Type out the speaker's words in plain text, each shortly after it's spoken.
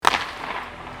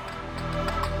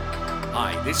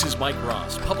Hi, this is Mike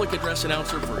Ross, public address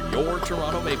announcer for your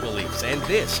Toronto Maple Leafs, and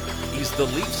this is the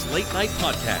Leafs Late Night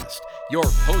Podcast, your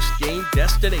post-game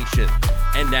destination.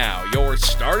 And now, your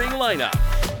starting lineup.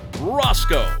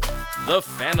 Roscoe, the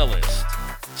Fanalist,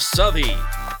 Southey,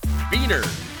 Beener,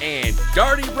 and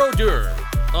Darty Brodeur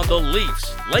on the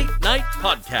Leafs Late Night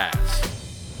Podcast.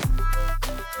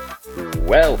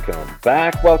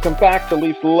 Welcome back to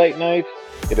Leafs Late Night.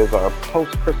 It is our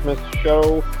post-Christmas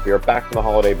show. We are back from the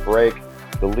holiday break.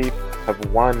 The Leafs have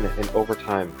won in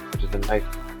overtime, which is a nice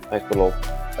little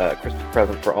Christmas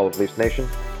present for all of Leafs Nation.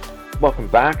 Welcome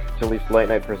back to Leafs Late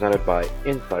Night, presented by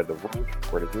Inside the Rink,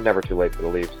 where it is never too late for the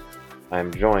Leafs. I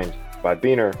am joined by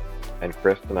Beener and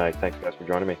Chris tonight. Thanks, guys, for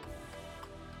joining me.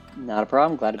 Not a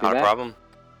problem. Glad to be back. Not a problem.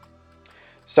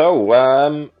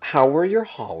 So, how were your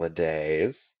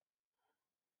holidays?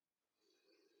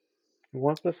 Who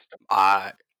wants to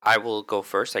start? I will go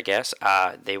first, I guess.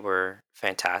 They were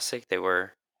fantastic. They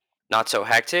were not so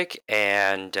hectic,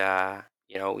 and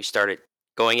we started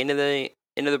going into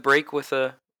the break with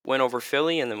a win over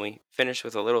Philly, and then we finished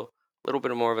with a little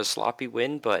bit more of a sloppy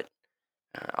win. But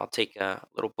I'll take a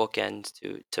little bookend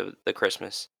to the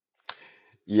Christmas.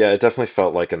 Yeah, it definitely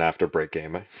felt like an after-break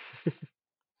game.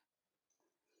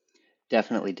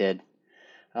 Definitely did.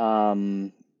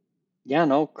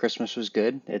 Christmas was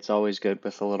good. It's always good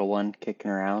with the little one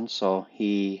kicking around. So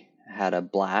he had a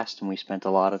blast, and we spent a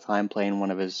lot of time playing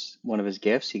one of his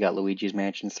gifts. He got Luigi's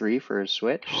Mansion 3 for his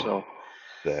Switch, so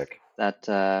Sick.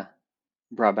 that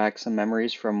brought back some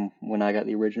memories from when I got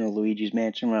the original Luigi's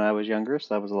Mansion when I was younger.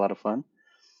 So that was a lot of fun.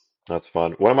 That's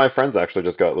fun. One of my friends actually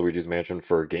just got Luigi's Mansion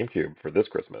for GameCube for this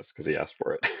Christmas because he asked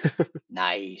for it.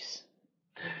 Nice.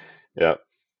 Yeah.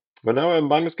 But no,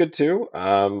 mine was good too.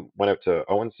 Went out to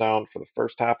Owen Sound for the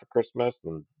first half of Christmas,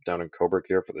 and down in Coburg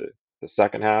here for the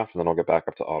second half, and then I'll get back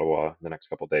up to Ottawa in the next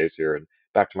couple of days here and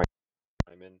back to my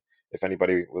time in. If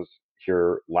anybody was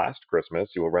here last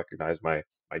Christmas, you will recognize my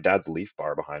dad's Leaf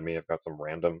bar behind me. I've got some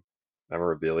random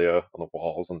memorabilia on the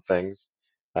walls and things.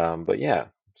 But yeah,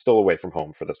 still away from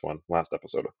home for this one. Last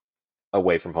episode,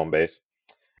 away from home base.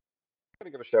 I'm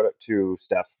gonna give a shout out to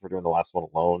Steph for doing the last one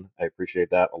alone. I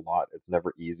appreciate that a lot. It's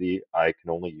never easy. I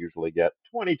can only usually get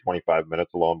 20-25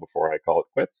 minutes alone before I call it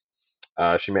quits.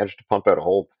 She managed to pump out a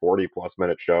whole 40 plus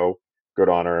minute show. Good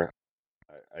on her.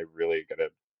 I really gotta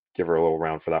give her a little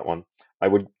round for that one. I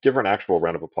would give her an actual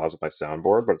round of applause with my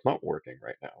soundboard, but it's not working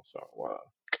right now. So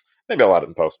maybe I'll add it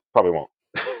in post. Probably won't.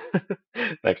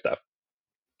 Thanks, Steph.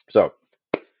 So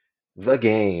the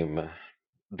game,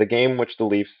 which the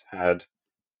Leafs had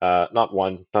not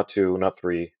one, not two, not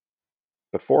three,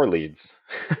 but four leads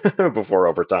before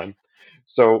overtime.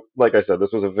 So, like I said,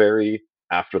 this was a very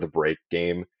after the break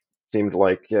game. Seemed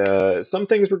like some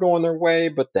things were going their way,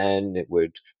 but then it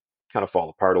would kind of fall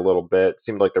apart a little bit.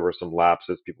 Seemed like there were some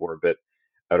lapses. People were a bit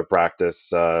out of practice.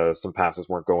 Some passes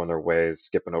weren't going their ways,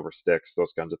 skipping over sticks,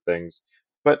 those kinds of things.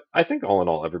 But I think all in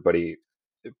all, everybody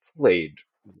played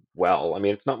well. I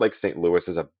mean, it's not like St. Louis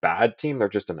is a bad team. They're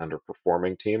just an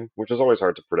underperforming team, which is always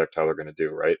hard to predict how they're going to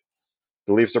do, right?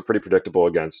 The Leafs are pretty predictable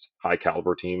against high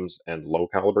caliber teams and low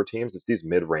caliber teams. It's these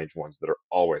mid range ones that are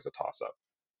always a toss up.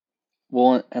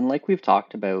 Well, and like we've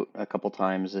talked about a couple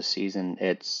times this season,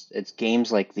 it's games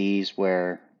like these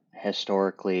where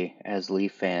historically, as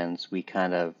Leaf fans, we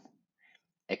kind of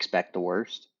expect the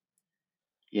worst.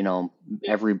 You know,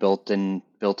 every built-in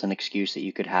excuse that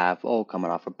you could have. Oh,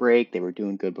 coming off a break, they were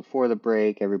doing good before the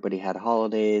break. Everybody had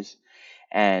holidays,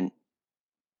 and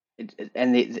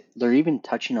they're even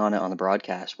touching on it on the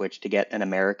broadcast, which to get an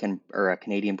American or a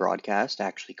Canadian broadcast to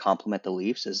actually compliment the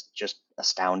Leafs is just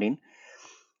astounding.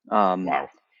 Um, Wow.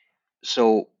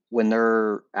 so when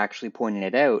they're actually pointing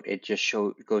it out, it just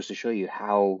goes to show you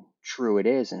how true it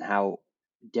is and how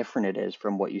different it is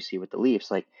from what you see with the Leafs.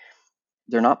 Like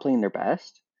they're not playing their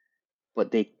best,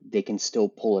 but they can still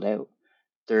pull it out.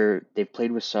 They've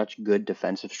played with such good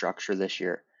defensive structure this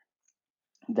year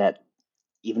that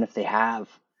even if they have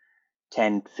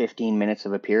 10, 15 minutes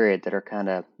of a period that are kind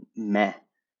of meh,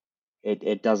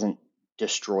 it doesn't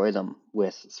destroy them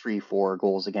with 3, 4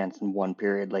 goals against in one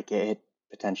period like it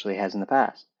potentially has in the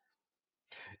past.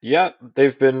 Yeah,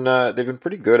 they've been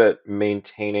pretty good at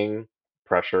maintaining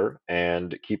pressure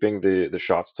and keeping the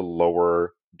shots to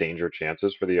lower danger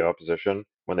chances for the opposition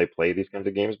when they play these kinds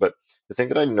of games. But the thing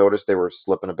that I noticed they were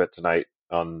slipping a bit tonight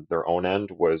on their own end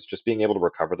was just being able to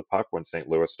recover the puck when St.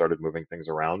 Louis started moving things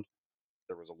around.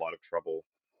 There was a lot of trouble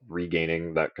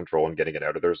regaining that control and getting it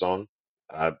out of their zone.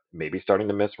 Maybe starting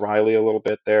to miss Riley a little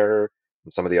bit there,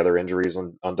 and some of the other injuries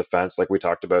on defense, like we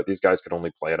talked about, these guys could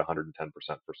only play at 110%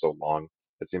 for so long.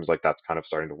 It seems like that's kind of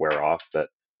starting to wear off. That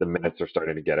the minutes are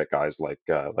starting to get at guys like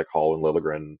Hall and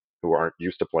Liljegren who aren't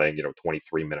used to playing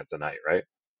 23 minutes a night, right?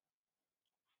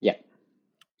 Yeah.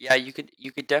 Yeah, you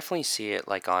could definitely see it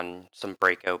like on some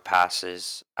breakout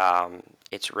passes.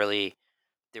 It's really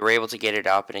they were able to get it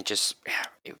up, and it just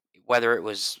it, whether it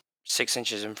was 6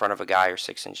 inches in front of a guy or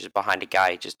 6 inches behind a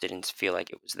guy, it just didn't feel like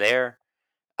it was there.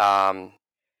 Um,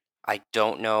 I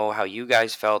don't know how you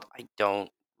guys felt. I don't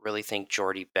really think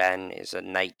Jordy Ben is a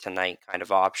night to night kind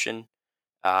of option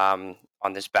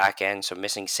on this back end. So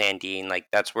missing Sandine, like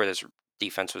that's where this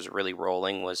defense was really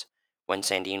rolling was when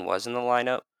Sandine was in the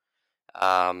lineup.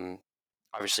 Um,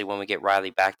 Obviously, when we get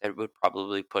Riley back, that would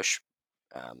probably push,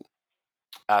 um,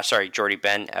 Jordy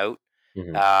Ben out.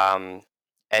 Hmm. Um,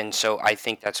 and so I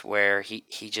think that's where he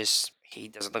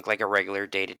doesn't look like a regular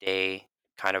day to day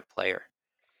kind of player.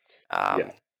 Yeah.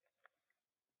 Um,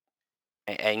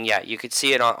 and yeah, you could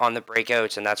see it on the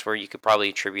breakouts, and that's where you could probably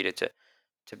attribute it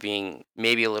to being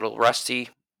maybe a little rusty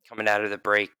coming out of the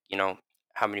break.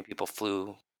 How many people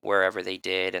flew wherever they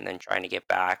did, and then trying to get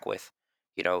back with,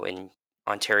 in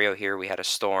Ontario here we had a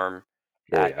storm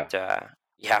Oh that, yeah.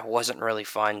 yeah, wasn't really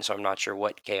fun. So I'm not sure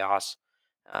what chaos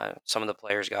some of the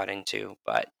players got into,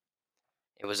 but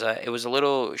it was a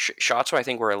little shots were I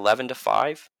think were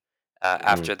 11-5 Hmm.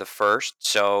 after the first,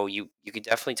 so you could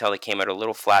definitely tell they came out a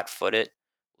little flat footed,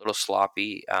 a little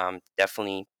sloppy.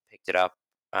 Definitely picked it up.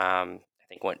 I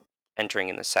think when entering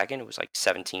in the second, it was like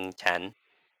 17-10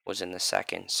 was in the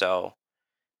second. So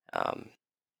um,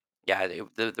 yeah,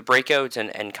 the breakouts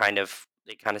and kind of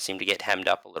they kind of seem to get hemmed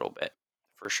up a little bit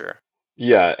for sure.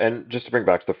 Yeah, and just to bring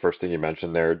back to the first thing you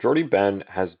mentioned there, Jordy Ben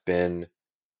has been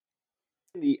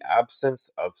in the absence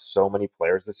of so many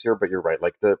players this year, but you're right.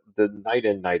 Like the night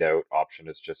in, night out option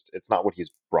is just it's not what he's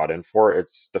brought in for.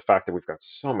 It's the fact that we've got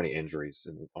so many injuries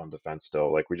on defense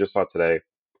still. Like we just saw today.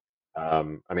 I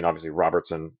mean, obviously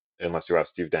Robertson, unless you ask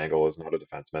Steve Dangle, is not a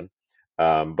defenseman.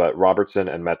 But Robertson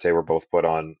and Mete were both put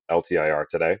on LTIR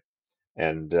today,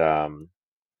 and that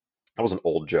was an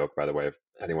old joke, by the way, if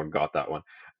anyone got that one.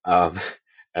 Um,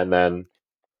 and then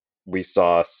we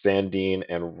saw Sandine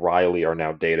and Riley are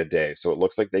now day to day. So it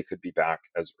looks like they could be back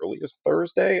as early as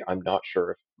Thursday. I'm not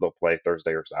sure if they'll play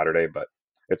Thursday or Saturday, but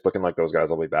it's looking like those guys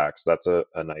will be back. So that's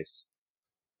a nice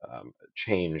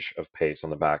change of pace on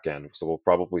the back end. So we'll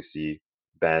probably see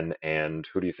Ben and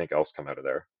who do you think else come out of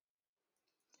there?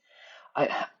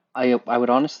 I would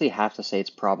honestly have to say it's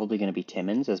probably going to be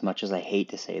Timmins, as much as I hate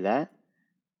to say that,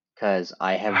 because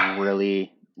I have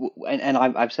really, and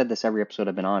I've said this every episode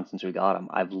I've been on since we got him.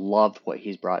 I've loved what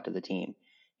he's brought to the team.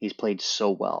 He's played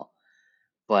so well,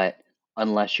 but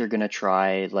unless you're going to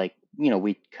try, like,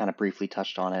 we kind of briefly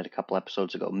touched on it a couple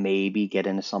episodes ago, maybe get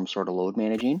into some sort of load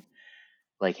managing,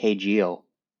 like, hey, Geo,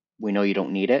 we know you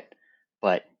don't need it,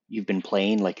 but you've been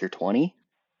playing like you're 20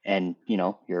 and,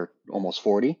 you're almost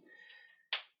 40.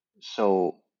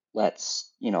 So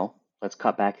let's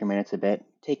cut back your minutes a bit.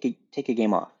 Take a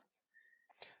game off,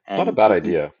 Not a and bad you can,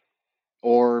 idea.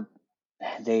 or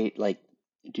they like,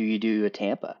 do you do a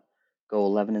Tampa, go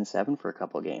 11-7 for a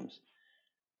couple of games?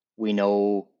 We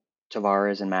know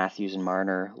Tavares and Matthews and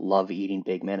Marner love eating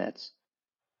big minutes.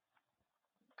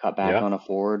 Cut back Yeah. on a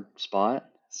forward spot,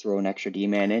 throw an extra D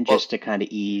man in Well, just to kind of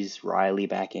ease Riley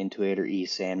back into it or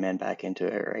ease Sandman back into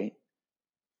it, right?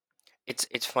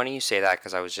 It's funny you say that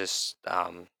because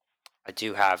I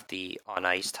do have the on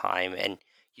ice time, and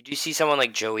you do see someone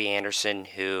like Joey Anderson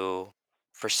who,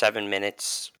 for 7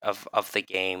 minutes of the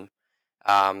game,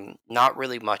 not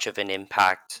really much of an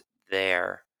impact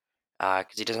there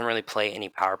because he doesn't really play any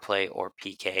power play or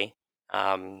PK,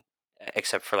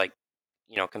 except for like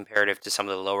comparative to some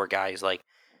of the lower guys like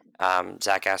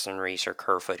Zach Aston Reese or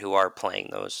Kerfoot who are playing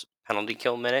those penalty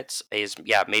kill minutes. Is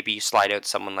yeah, maybe you slide out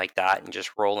someone like that and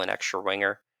just roll an extra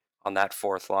winger on that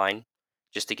fourth line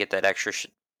just to get that extra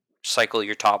cycle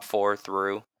your top four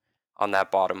through on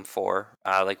that bottom four,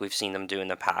 like we've seen them do in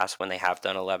the past when they have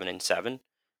done 11-7,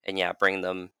 and yeah, bring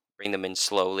them in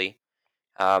slowly.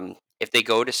 If they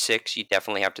go to six, you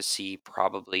definitely have to see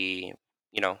probably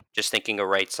just thinking a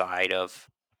right side of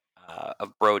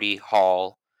Brody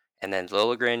Hall and then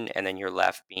Lilligren, and then your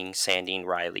left being Sandine,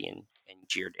 Riley, and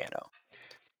Giordano.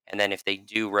 And then if they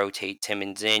do rotate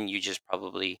Timmins in, you just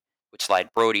probably would slide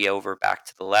Brody over back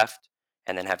to the left,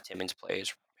 and then have Timmins play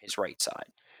his right side.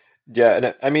 yeah,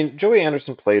 and I mean Joey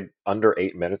Anderson played under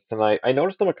 8 minutes tonight. I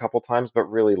noticed him a couple times, but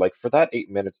really, like for that 8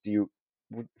 minutes, is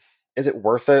it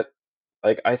worth it?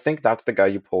 Like I think that's the guy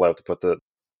you pull out to put the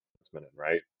defenseman in,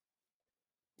 right?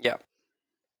 Yeah.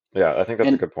 Yeah, I think that's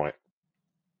a And good point.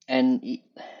 and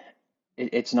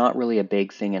it's not really a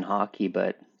big thing in hockey,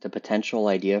 but the potential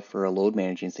idea for a load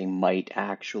managing thing might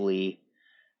actually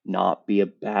not be a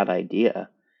bad idea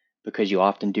because you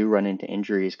often do run into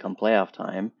injuries come playoff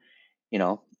time. You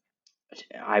know,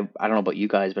 I don't know about you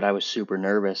guys, but I was super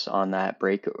nervous on that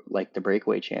break, like the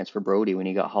breakaway chance for Brody when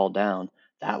he got hauled down.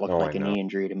 That looked Oh, I like a know. knee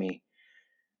injury to me.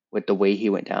 With the way he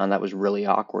went down, that was really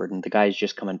awkward. And the guy's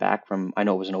just coming back from, I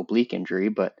know it was an oblique injury,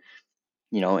 but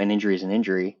an injury is an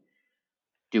injury.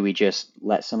 Do we just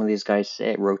let some of these guys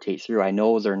sit, rotate through? I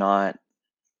know they're not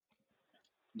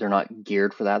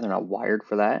geared for that. They're not wired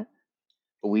for that.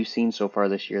 But we've seen so far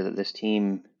this year that this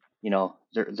team,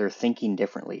 they're thinking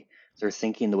differently. They're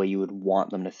thinking the way you would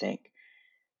want them to think.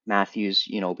 Matthews,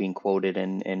 being quoted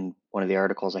in one of the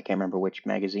articles, I can't remember which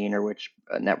magazine or which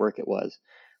network it was,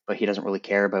 but he doesn't really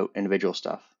care about individual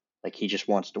stuff. Like he just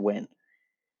wants to win.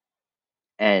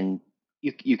 And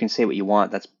you can say what you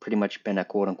want. That's pretty much been a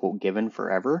quote unquote given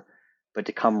forever. But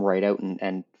to come right out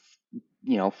and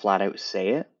flat out say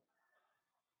it,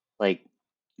 like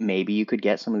maybe you could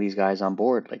get some of these guys on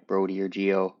board, like Brody or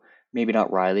Gio. Maybe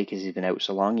not Riley because he's been out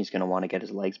so long. He's going to want to get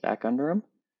his legs back under him.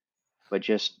 But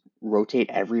just rotate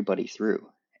everybody through.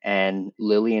 And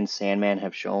Lily and Sandman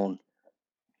have shown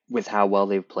with how well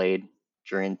they've played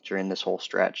during this whole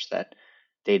stretch that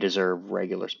they deserve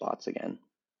regular spots again.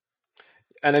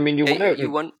 And I mean, you Yeah, went out you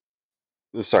and won.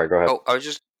 sorry, go ahead. Oh, I was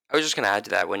just gonna add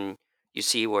to that when you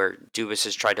see where Dubas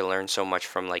has tried to learn so much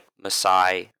from like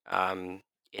Masai,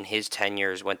 in his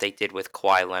tenures, what they did with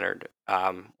Kawhi Leonard,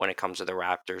 when it comes to the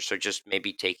Raptors. So just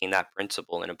maybe taking that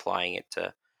principle and applying it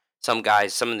to some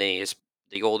guys, some of the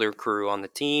older crew on the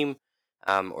team,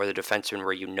 or the defensemen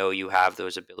where you have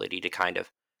those ability to kind of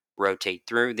rotate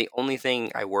through. The only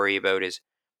thing I worry about is,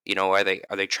 are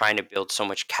they trying to build so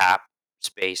much cap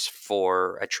space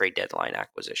for a trade deadline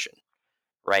acquisition?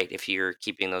 Right? If you're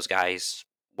keeping those guys,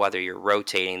 whether you're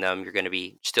rotating them, you're going to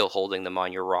be still holding them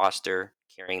on your roster,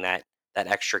 carrying that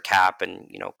extra cap, and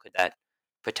could that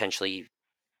potentially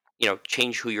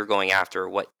change who you're going after,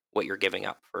 what you're giving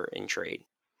up for in trade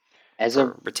As of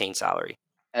for retained salary?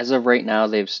 as of right now,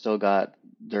 they've still got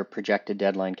their projected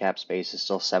deadline cap space is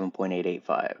still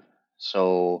 7.885.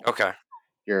 So Okay.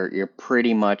 you're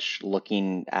pretty much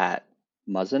looking at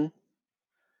Muzzin,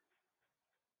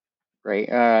 right?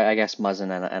 I guess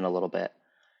Muzzin and a little bit.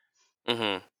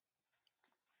 Mm-hmm.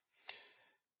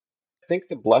 I think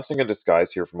the blessing in disguise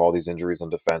here from all these injuries on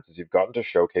defense is you've gotten to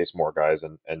showcase more guys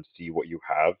and see what you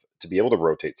have to be able to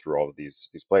rotate through all of these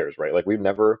players, right? Like we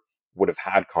never would have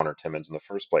had Connor Timmins in the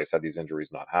first place had these injuries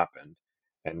not happened.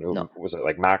 And No, who was it,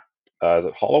 like Mac is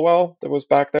it Hollowell that was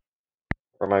back there?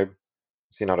 Or am I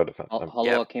seeing out of defense? Yep.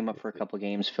 Hollowell came up for a couple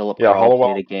games. Philip Yeah, Carl played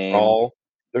Hollowell, a game. Crawl.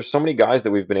 There's so many guys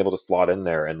that we've been able to slot in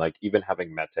there, and like even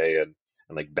having Mete and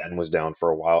like Ben was down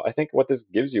for a while. I think what this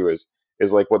gives you is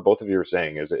like what both of you are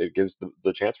saying is it gives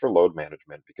the chance for load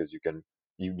management because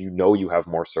you have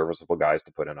more serviceable guys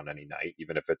to put in on any night,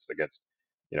 even if it's against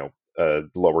a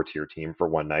lower tier team for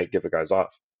one night. Give the guys off.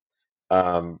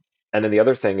 Um, and then the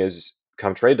other thing is,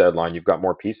 come trade deadline, you've got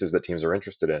more pieces that teams are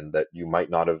interested in that you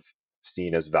might not have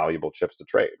seen as valuable chips to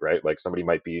trade, right? Like somebody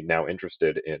might be now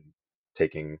interested in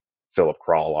taking Philip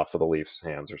Kral off of the Leafs'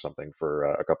 hands or something for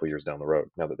a couple years down the road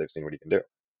now that they've seen what he can do.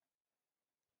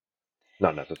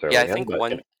 Not Yeah, necessarily I him, think but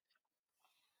one.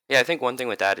 Yeah, I think one thing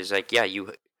with that is like, yeah, I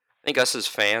think us as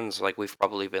fans, like we've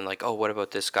probably been like, oh, what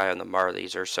about this guy on the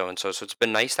Marlies or so and so. So it's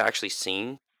been nice to actually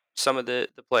see some of the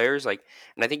players, like,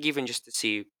 and I think even just to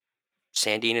see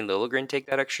Sandine and Liljegren take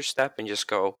that extra step and just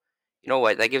go, you know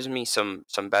what, that gives me some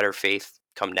better faith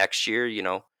come next year.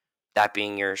 That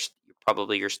being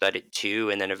probably your stud at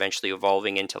 2, and then eventually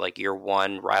evolving into like year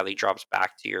 1. Riley drops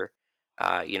back to your,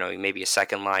 maybe a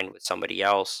second line with somebody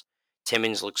else.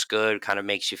 Timmins looks good, kind of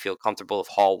makes you feel comfortable if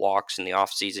Hall walks in the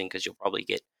offseason because you'll probably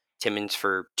get Timmins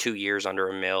for 2 years under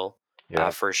a mill, yeah.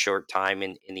 for a short time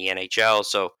in the NHL.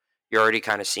 So you're already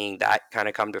kind of seeing that kind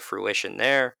of come to fruition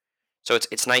there. So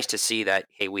it's nice to see that,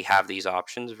 hey, we have these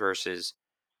options versus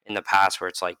in the past where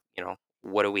it's like,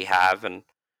 what do we have? And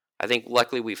I think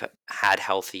luckily we've had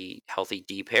healthy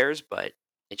D pairs, but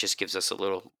it just gives us a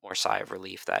little more sigh of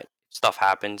relief that stuff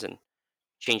happens and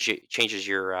changes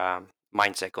your,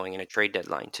 mindset going in a trade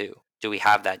deadline too. Do we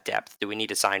have that depth? Do we need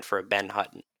to sign for a Ben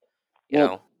Hutton? You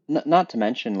Well, know, not to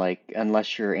mention like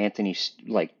unless you're Anthony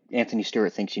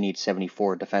Stewart thinks you need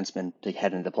 74 defensemen to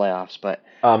head into the playoffs, but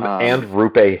And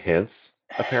Rupe Hintz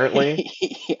apparently,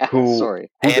 yeah, who sorry.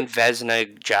 who's and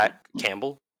Vesna Jack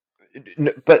Campbell.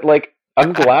 but like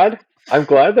I'm glad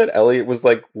that Elliot was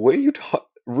like, what are you talking?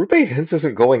 Rupe Hintz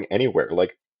isn't going anywhere.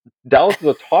 Like Dallas is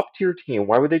a top tier team.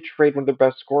 Why would they trade one of their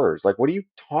best scorers? Like, what are you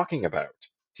talking about?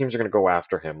 Teams are going to go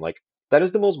after him. Like, that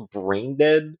is the most brain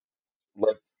dead,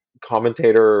 like,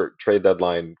 commentator trade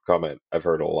deadline comment I've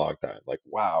heard in a long time. Like,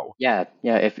 wow, Yeah,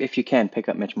 yeah. If you can pick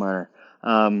up Mitch Marner,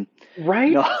 um,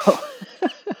 right? no,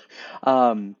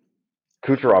 um,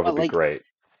 Kucherov but would be like great.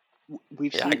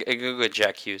 we've Yeah, seen, I go with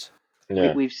Jack Hughes.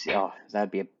 Yeah, we've seen. Oh,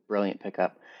 that'd be a brilliant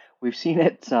pickup. We've seen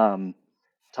it time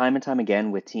and time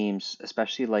again with teams,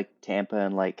 especially like Tampa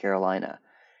and like Carolina.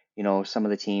 You know, some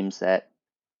of the teams that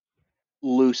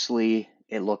loosely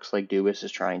it looks like Dubas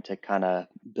is trying to kind of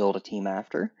build a team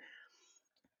after.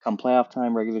 Come playoff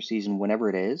time, regular season, whenever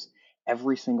it is,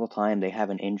 every single time they have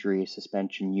an injury,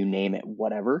 suspension, you name it,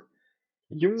 whatever,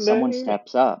 you someone name it.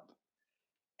 steps up.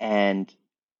 And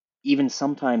even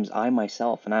sometimes I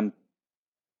myself, and I'm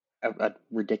a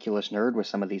ridiculous nerd with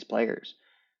some of these players,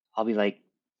 I'll be like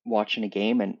watching a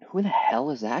game and who the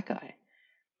hell is that guy?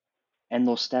 And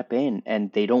they'll step in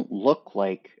and they don't look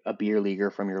like a beer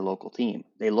leaguer from your local team.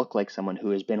 They look like someone who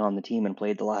has been on the team and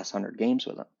played the last 100 games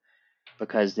with them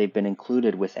because they've been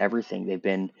included with everything. They've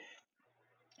been,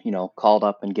 called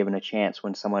up and given a chance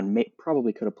when someone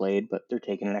probably could have played, but they're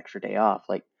taking an extra day off.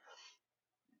 Like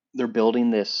they're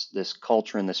building this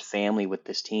culture and this family with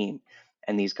this team,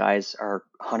 and these guys are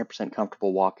 100%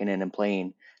 comfortable walking in and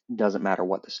playing. Doesn't matter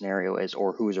what the scenario is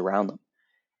or who's around them.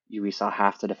 We saw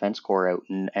half the defense core out,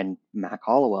 and Mac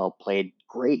Hollowell played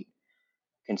great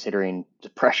considering the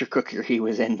pressure cooker he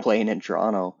was in playing in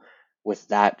Toronto with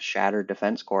that shattered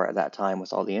defense core at that time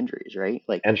with all the injuries, right?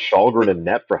 Like And Shalgren it, and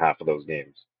net for half of those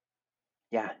games.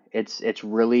 yeah, it's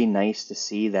really nice to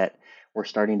see that we're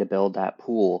starting to build that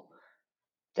pool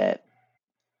that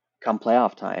come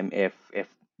playoff time, if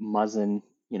Muzzin,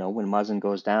 when Muzzin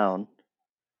goes down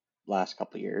last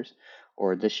couple of years,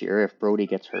 or this year, if Brody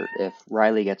gets hurt, if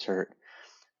Riley gets hurt,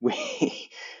 we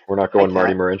We're not I going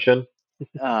Marty can't Marincin.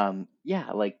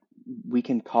 yeah, like we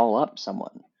can call up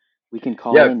someone. We can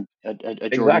call Yeah, in a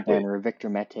Jordan exactly. Benn or a Victor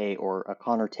Mete or a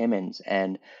Connor Timmins,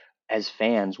 and as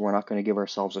fans, we're not going to give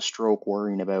ourselves a stroke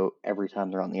worrying about every time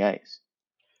they're on the ice.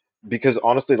 Because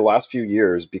honestly, the last few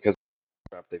years, because of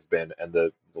how crap they've been and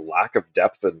the lack of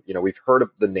depth, and we've heard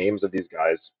of the names of these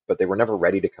guys, but they were never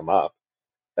ready to come up.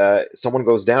 Someone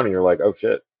goes down, and you're like, oh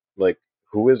shit, like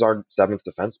who is our seventh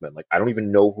defenseman? Like I don't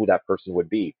even know who that person would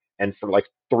be. And for like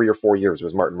 3 or 4 years, it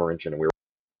was Martin Marincin, and we were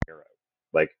hero.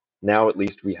 Like now, at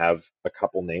least we have a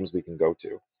couple names we can go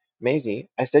to. Maisie,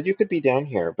 I said you could be down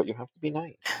here, but you have to be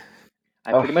nice.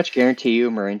 I Oh, pretty much guarantee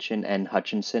you Marincin and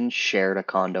Hutchinson shared a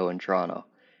condo in Toronto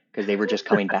because they were just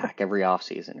coming back every off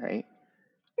season, right?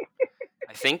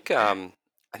 I think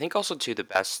I think also too the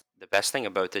best thing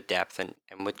about the depth and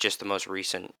with just the most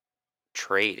recent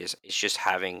trade is just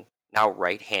having now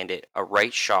right-handed a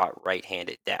right shot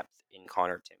right-handed depth in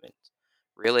Connor Timmins.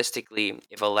 Realistically,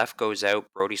 if a left goes out,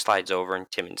 Brody slides over and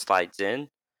Timmins slides in,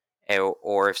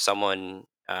 or if someone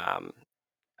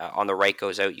on the right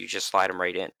goes out, you just slide him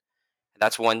right in.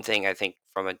 That's one thing I think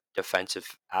from a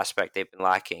defensive aspect they've been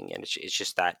lacking, and it's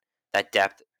just that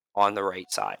depth on the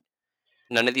right side.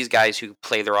 None of these guys who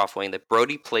play their off wing, that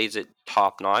Brody plays it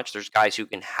top notch. There's guys who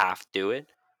can half do it,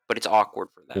 but it's awkward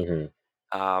for them.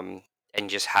 hmm Um, and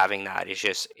just having that is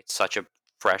it's such a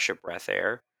fresh of breath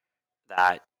air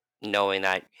that knowing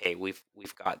that hey we've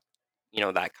got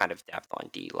that kind of depth on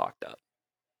D locked up.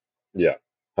 yeah,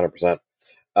 100%.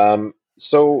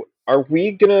 So are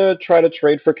we gonna try to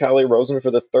trade for Callie Rosen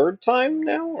for the third time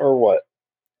now, or what?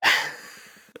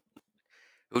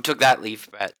 Who took that leaf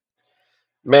bet?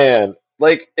 Man,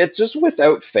 like it's just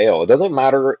without fail. It doesn't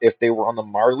matter if they were on the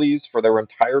Marlies for their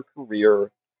entire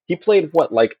career. He played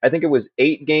what, like I think it was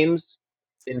 8 games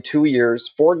in 2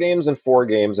 years, 4 games in 4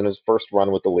 games in his first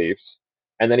run with the Leafs,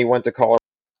 and then he went to Colorado.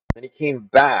 Then he came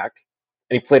back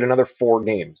and he played another 4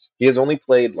 games. He has only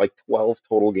played like 12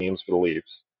 total games for the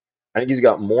Leafs. I think he's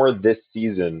got more this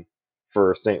season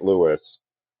for St. Louis,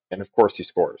 and of course he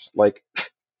scores. Like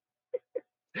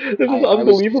this is I was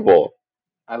unbelievable.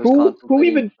 I was Who contemplating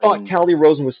even thought playing. Callie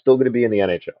Rosen was still going to be in the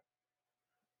NHL?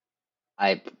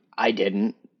 I I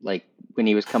didn't like when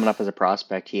he was coming up as a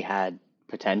prospect. He had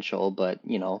potential, but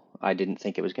I didn't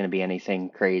think it was going to be anything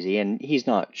crazy. And he's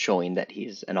not showing that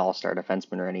he's an all-star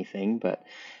defenseman or anything. But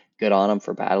good on him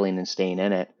for battling and staying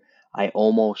in it. I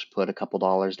almost put a couple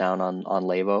dollars down on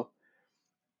Levo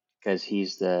because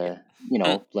he's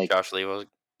Yeah. like Josh Lee was.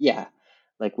 yeah,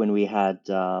 like when we had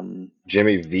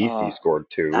Jimmy Vesey uh scored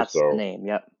too, that's the so name.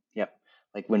 Yep, yep.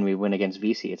 Like when we win against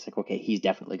VC, it's like okay, he's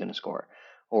definitely going to score.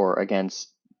 Or against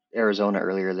Arizona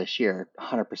earlier this year,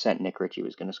 100% Nick Ritchie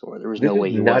was going to score. There was this no is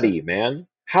way he wasn't. nutty, man.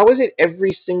 How is it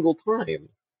every single time?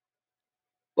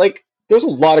 Like, there's a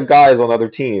lot of guys on other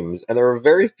teams, and there are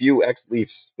very few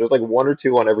ex-Leafs. There's like one or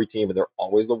two on every team, and they're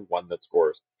always the one that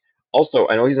scores. Also,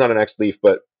 I know he's not an ex-Leaf,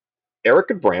 but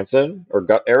Eric Branson or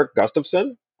Eric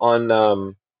Gustafson on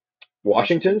Washington.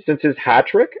 Washington, since his hat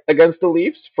trick against the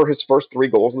Leafs for his first 3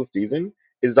 goals of the season,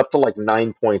 is up to like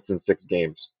 9 points in 6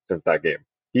 games since that game.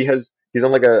 He's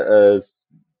on like a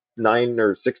 9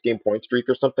 or 6 game point streak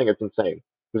or something. It's insane.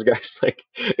 This guy's like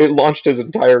it launched his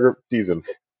entire season.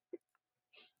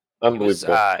 He was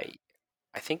Unbelievable.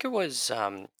 I think it was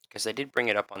because they did bring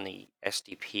it up on the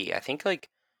SDP. I think like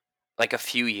a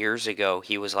few years ago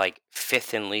he was like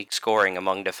fifth in league scoring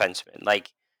among defensemen.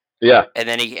 Like Yeah, and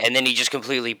then he just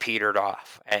completely petered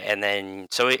off. And then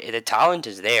so the talent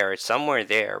is there. It's somewhere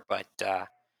there, but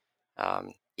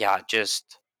yeah,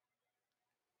 just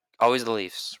always the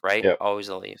Leafs, right? yeah. Always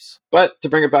the Leafs. But to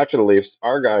bring it back to the Leafs,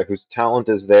 our guy whose talent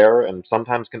is there and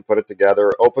sometimes can put it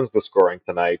together opens the scoring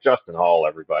tonight. Justin Hall,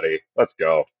 everybody, let's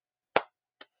go.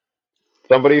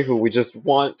 Somebody who we just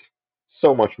want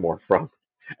so much more from.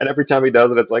 And every time he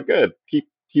does it, it's like good.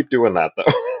 Keep doing that though.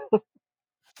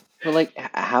 But like,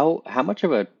 how much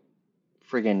of a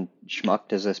friggin' schmuck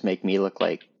does this make me look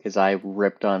like? Because I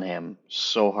ripped on him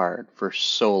so hard for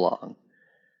so long,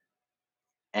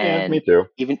 Yeah, me and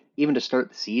too. even to start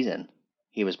the season,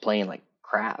 he was playing like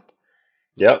crap.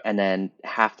 Yep. And then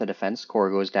half the defense core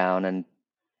goes down, and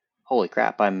holy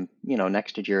crap, I'm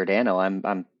next to Giordano,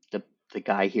 I'm the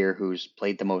guy here who's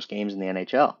played the most games in the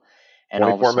NHL, and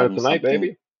all of a 24 minutes sudden a night,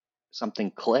 baby.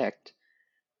 something clicked,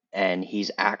 and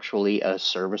he's actually a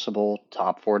serviceable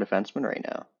top four defenseman right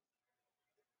now.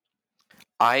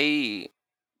 I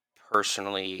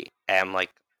personally am like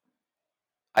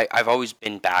I've always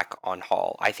been back on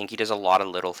Hall. I think he does a lot of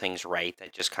little things right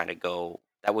that just kind of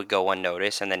would go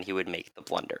unnoticed, and then he would make the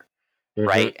blunder, Hmm.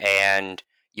 right? And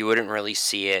you wouldn't really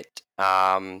see it.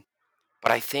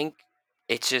 But I think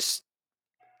it's just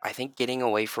I think getting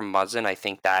away from Muzzin, I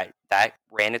think that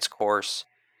ran its course.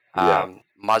 Yeah.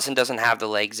 Muzzin doesn't have the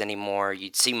legs anymore.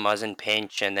 You'd see Muzzin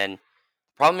pinch, and then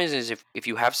the problem is if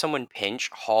you have someone pinch,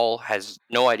 Hall has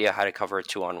no idea how to cover a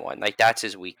 2-on-1. Like that's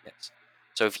his weakness.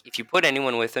 So if you put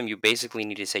anyone with him, you basically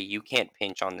need to say you can't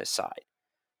pinch on this side.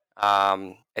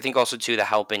 I think also too the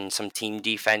help in some team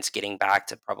defense getting back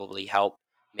to probably help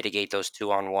mitigate those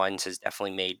 2-on-1s has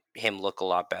definitely made him look a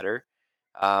lot better.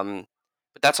 Um,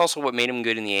 but that's also what made him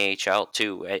good in the AHL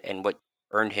too, and what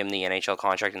earned him the NHL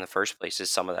contract in the first place is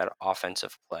some of that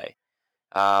offensive play.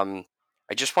 Um,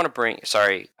 I just want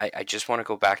to I just want to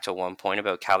go back to one point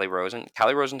about Calle Rosen.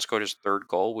 Calle Rosen scored his third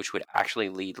goal, which would actually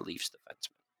lead Leafs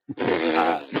defenseman.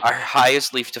 Our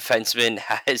highest Leaf defenseman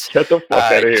has Get the fuck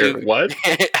out of here. two What?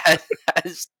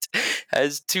 has,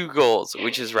 has 2 goals,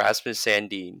 which is Rasmus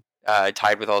Sandin,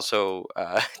 tied with also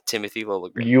Timothy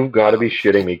Liljegren. You've got to be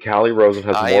shitting me. Calle Rosen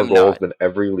has I more am goals not. than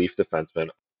every Leaf defenseman.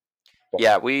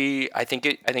 Yeah, I think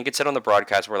it said on the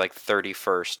broadcast we're like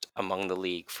 31st among the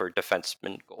league for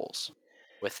defenseman goals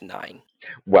with 9.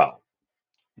 Well,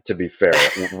 to be fair,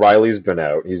 Riley's been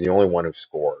out. He's the only one who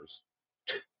scores.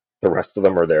 The rest of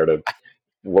them are there to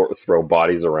throw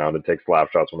bodies around and take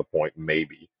slap shots from the point,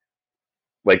 maybe.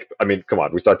 Like, I mean, come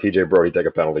on. We saw TJ Brody take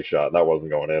a penalty shot. That wasn't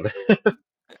going in.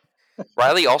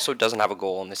 Riley also doesn't have a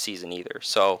goal in the season either.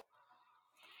 So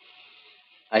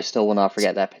I still will not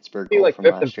forget that Pittsburgh He goal like from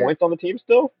fifth in last year. points on the team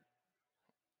still.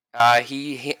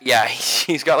 yeah,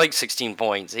 he's got like 16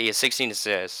 points. He has 16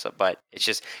 assists, but it's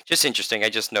just interesting. I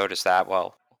just noticed that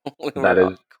while we That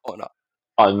were is going on.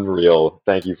 unreal.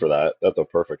 Thank you for that. That's a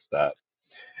perfect stat.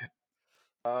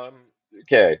 Um,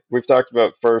 okay, we've talked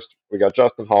about first. We got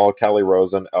Justin Hall, Kelly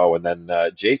Rosen. Oh, and then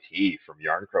JT from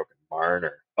Yarncroke and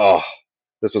Marner. Oh,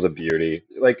 this was a beauty.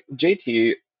 Like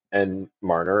JT and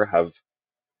Marner have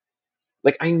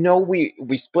like I know we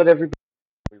split everybody,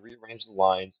 we rearranged the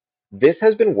lines. This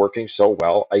has been working so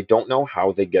well. I don't know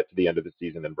how they get to the end of the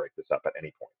season and break this up at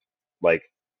any point. Like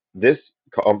this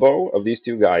combo of these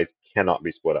two guys cannot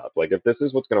be split up. Like if this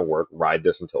is what's going to work, ride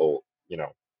this until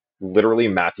literally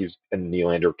Matthews and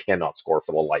Nylander cannot score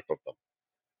for the life of them.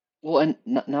 Well, and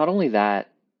not only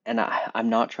that, and I'm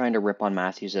not trying to rip on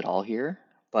Matthews at all here,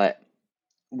 but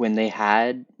when they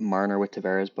had Marner with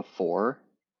Tavares before,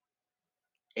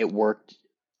 it worked.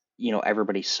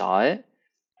 Everybody saw it.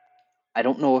 I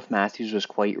don't know if Matthews was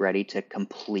quite ready to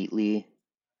completely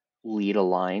lead a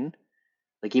line.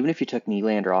 Like even if you took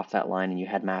Nylander off that line and you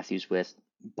had Matthews with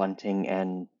Bunting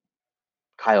and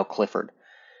Kyle Clifford,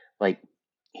 like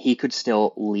he could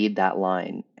still lead that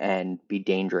line and be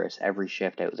dangerous every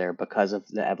shift out there because of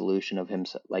the evolution of him,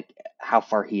 like how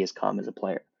far he has come as a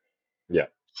player. Yeah,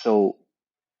 So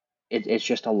it's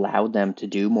just allowed them to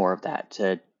do more of that,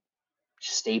 to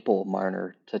staple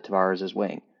Marner to Tavares'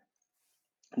 wing.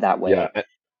 That yeah, way,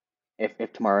 if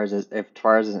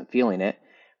Tavares isn't feeling it,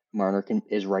 Marner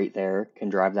is right there, can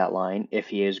drive that line. If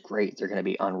he is great, they're going to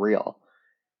be unreal.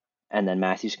 And then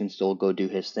Matthews can still go do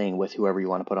his thing with whoever you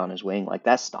want to put on his wing. Like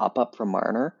that stop up from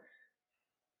Marner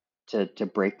to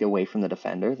break away from the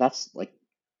defender, that's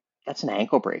an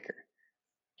ankle breaker.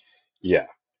 Yeah.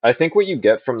 I think what you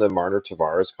get from the Marner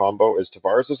Tavares combo is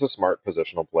Tavares is a smart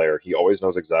positional player. He always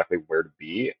knows exactly where to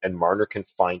be, and Marner can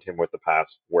find him with the pass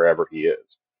wherever he is.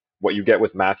 What you get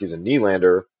with Matthews and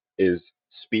Nylander is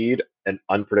speed and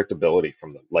unpredictability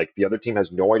from them. Like the other team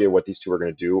has no idea what these two are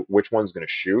going to do, which one's going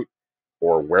to shoot,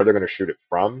 or where they're going to shoot it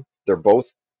from. They're both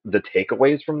the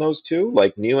takeaways from those two.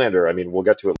 Like Nylander, I mean, we'll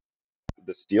get to it,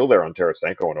 the steal there on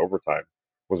Tarasenko in overtime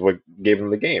was what gave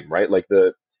them the game, right? Like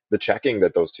the checking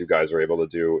that those two guys are able to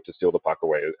do to steal the puck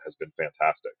away has been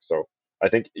fantastic. So I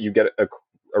think you get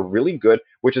a really good,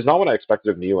 which is not what I expected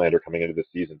of Nylander coming into the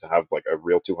season to have like a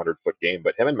real 200-foot game,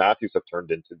 but him and Matthews have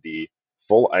turned into the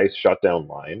full ice shutdown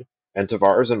line, and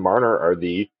Tavares and Marner are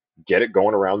the get it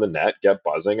going around the net, get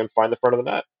buzzing, and find the front of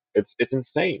the net. It's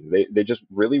insane. They just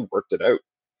really worked it out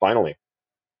finally.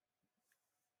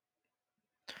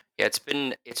 Yeah, it's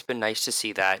been nice to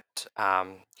see that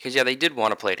because yeah, they did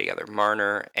want to play together.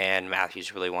 Marner and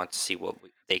Matthews really want to see what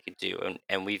they could do,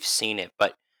 and we've seen it.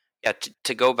 But yeah,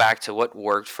 to go back to what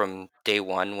worked from day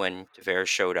one when Tavares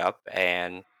showed up,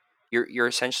 and you're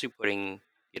essentially putting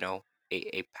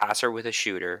a passer with a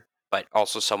shooter, but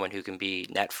also someone who can be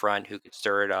net front, who can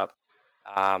stir it up,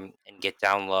 and get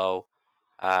down low,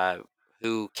 uh,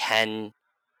 who can,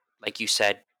 like you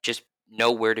said, just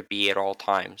know where to be at all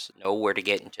times, know where to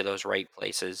get into those right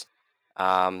places.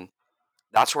 Um,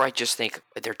 that's where I just think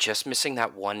they're just missing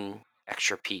that one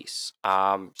extra piece.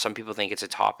 Some people think it's a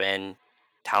top end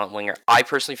talent winger. I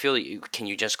personally feel that can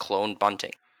you just clone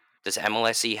Bunting? Does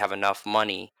MLSE have enough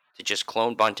money to just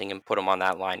clone Bunting and put him on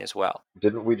that line as well?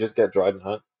 Didn't we just get Dryden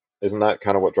Hunt? Isn't that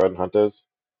kind of what Dryden Hunt is?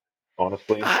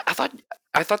 Honestly,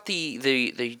 I thought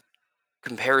the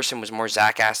comparison was more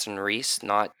Zach Aston Reese,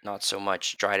 not so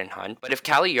much Dryden Hunt. But if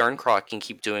Callie Yarncroc can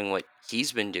keep doing what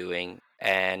he's been doing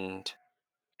and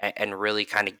really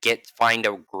kind of find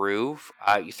a groove,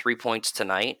 3 points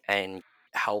tonight, and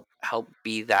help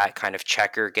be that kind of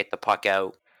checker, get the puck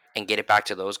out and get it back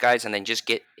to those guys, and then just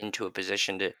get into a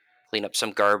position to clean up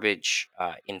some garbage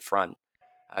in front.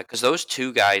 Because those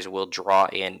two guys will draw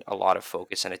in a lot of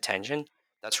focus and attention.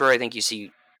 That's where I think you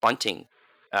see Bunting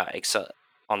excel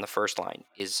on the first line.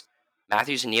 Is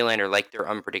Matthews and Nylander, like their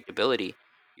unpredictability,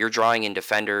 you're drawing in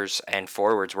defenders and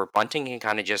forwards where Bunting can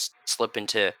kind of just slip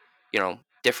into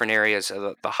different areas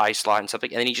of the high slot and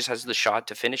something, and then he just has the shot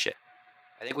to finish it.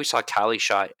 I think we saw Cali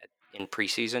shot in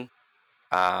preseason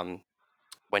um,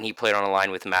 when he played on a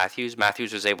line with Matthews.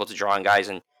 Matthews was able to draw in guys,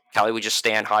 and Cali would just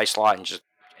stand high slot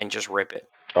and just rip it.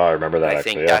 oh, I remember And that I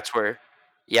actually. think Yeah, that's where,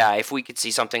 yeah, if we could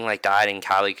see something like that, and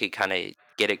Cali could kind of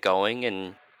get it going,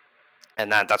 and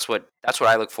that's what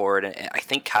I look forward, and I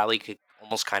think Cali could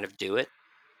almost kind of do it.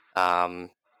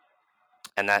 Um,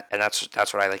 and that's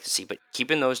what I like to see. But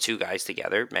keeping those two guys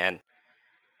together, man,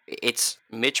 it's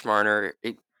Mitch Marner.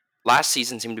 Last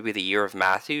season seemed to be the year of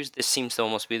Matthews. This seems to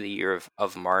almost be the year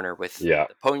of Marner with yeah,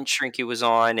 the point shrink he was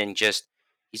on, and just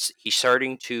he's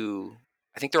starting to.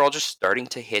 I think they're all just starting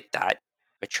to hit that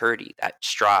maturity, that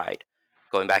stride.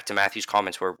 Going back to Matthews'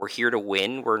 comments, where we're here to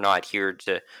win. We're not here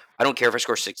to. I don't care if I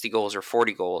score 60 goals or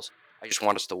 40 goals. I just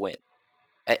want us to win,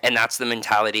 and that's the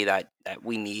mentality that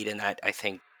we need, and that I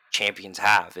think champions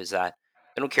have, is that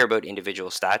they don't care about individual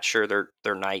stats. Sure,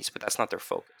 they're nice, but that's not their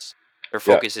focus. Their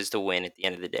yeah. focus is to win at the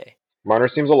end of the day. Marner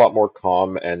seems a lot more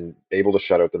calm and able to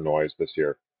shut out the noise this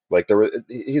year. Like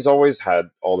he's always had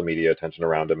all the media attention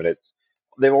around him, and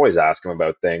they've always asked him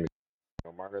about things.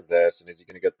 Marner this, and is he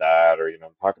going to get that, or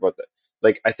talk about that.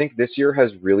 Like I think this year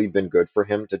has really been good for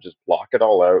him to just block it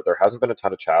all out. There hasn't been a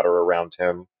ton of chatter around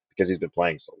him because he's been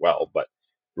playing so well, but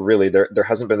really there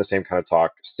hasn't been the same kind of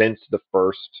talk since the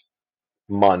first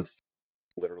month,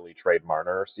 literally trade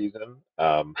Marner season,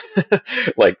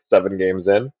 like 7 games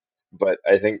in. But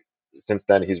I think since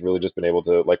then he's really just been able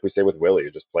to, like we say with Willie,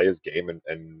 just play his game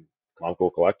and calm, cool,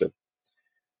 collected.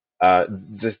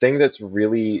 The thing that's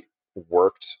really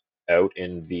worked out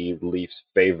in the Leafs'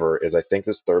 favor is I think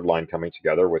this third line coming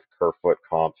together with Kerfoot,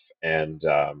 Kampf, and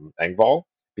Engvall,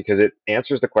 because it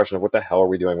answers the question of what the hell are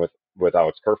we doing with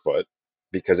Alex Kerfoot,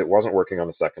 because it wasn't working on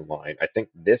the second line. I think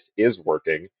this is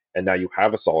working, and now you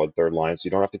have a solid third line, so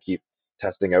you don't have to keep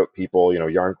testing out people.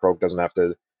 Yarncroke doesn't have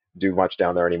to do much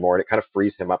down there anymore, and it kind of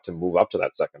frees him up to move up to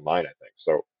that second line, I think.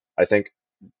 So I think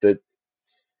that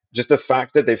just the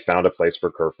fact that they found a place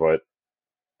for Kerfoot.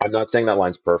 I'm not saying that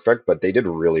line's perfect, but they did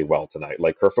really well tonight.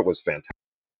 Like Kerfoot was fantastic.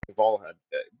 Duvall had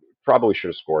probably should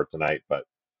have scored tonight, but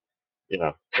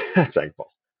That's Engvall.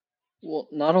 Well,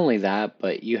 not only that,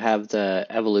 but you have the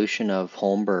evolution of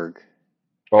Holmberg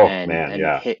Oh and man,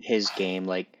 yeah. his game.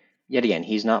 Like, yet again,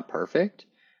 he's not perfect,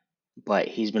 but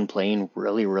he's been playing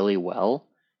really, really well,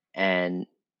 and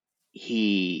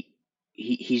he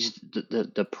he's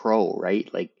the pro, right?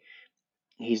 Like,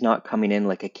 he's not coming in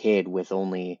like a kid with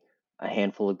only a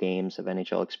handful of games of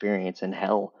NHL experience, and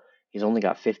hell, he's only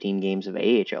got 15 games of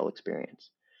AHL experience.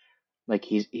 Like,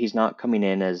 he's not coming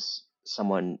in as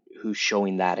someone who's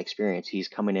showing that experience. He's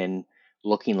coming in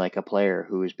looking like a player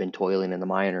who's been toiling in the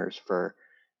minors for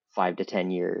 5 to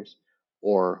 10 years,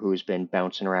 or who's been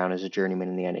bouncing around as a journeyman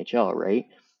in the NHL, right?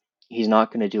 He's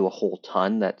not going to do a whole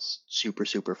ton that's super,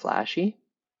 super flashy,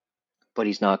 but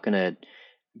he's not going to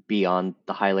be on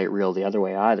the highlight reel the other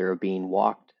way either, of being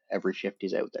walked every shift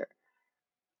he's out there.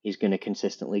 He's going to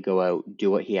consistently go out,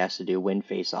 do what he has to do, win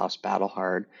faceoffs, battle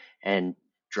hard, and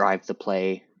drive the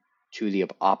play to the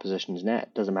opposition's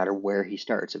net. Doesn't matter where he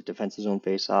starts, if defensive zone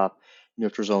faceoff,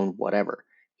 neutral zone, whatever.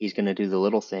 He's going to do the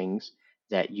little things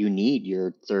that you need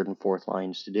your third and fourth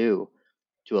lines to do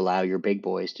to allow your big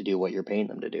boys to do what you're paying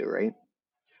them to do, right?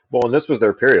 Well, and this was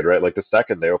their period, right? Like the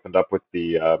second they opened up with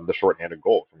the shorthanded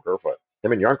goal from Kerfoot.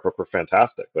 Him and Yarncrook were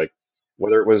fantastic. Like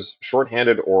whether it was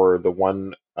shorthanded or the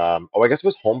one, I guess it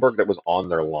was Holmberg that was on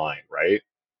their line, right?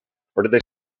 Or did they in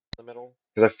the middle?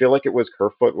 Because I feel like it was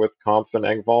Kerfoot with Kampf and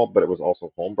Engvall, but it was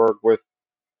also Holmberg with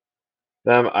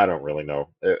them. I don't really know.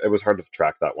 It was hard to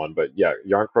track that one, but yeah,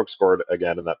 Yarncrook scored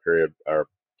again in that period, or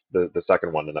the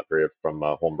second one in that period from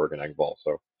Holmberg and Engvall.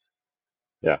 So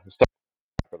yeah, it's tough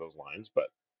for those lines, but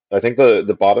I think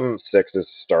the bottom six is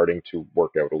starting to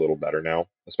work out a little better now,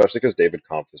 especially because David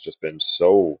Kampf has just been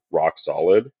so rock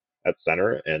solid at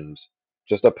center and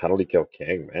just a penalty kill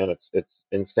king, man. It's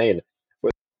insane.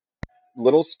 With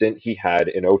little stint he had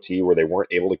in OT where they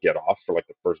weren't able to get off for like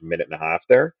the first minute and a half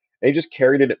there, and he just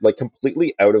carried it like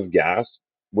completely out of gas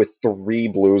with three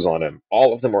blues on him.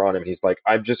 All of them are on him. He's like,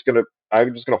 I'm just gonna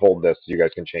hold this so you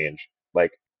guys can change.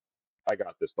 Like, I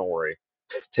got this, don't worry.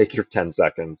 Take your 10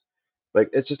 seconds. Like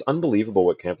it's just unbelievable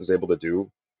what Camp is able to do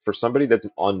for somebody that's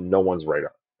on no one's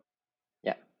radar.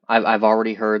 Yeah. I've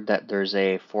already heard that there's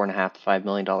a $4.5 to $5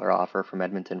 million offer from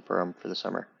Edmonton for him for the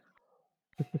summer.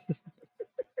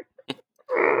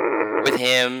 With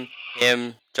him,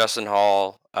 Justin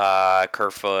Hall,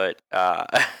 Kerfoot.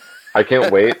 I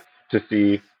can't wait to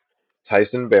see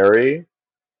Tyson Berry,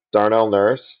 Darnell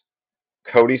Nurse,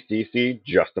 Cody Ceci,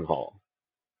 Justin Hall.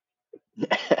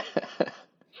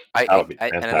 That would be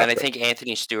and then I fantastic. think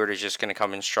Anthony Stewart is just going to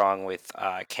come in strong with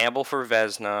Campbell for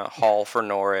Vezina, Hall for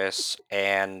Norris,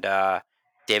 and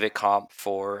David Kampf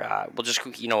for. We'll just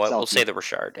we'll say Selke. the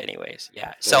Richard anyways.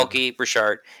 Yeah, Selke,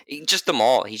 Richard, just them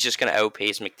all. He's just going to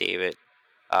outpace McDavid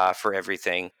for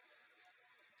everything.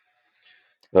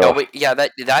 No, Ugh. but yeah,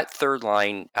 that third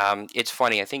line. It's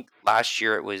funny. I think last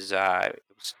year it was was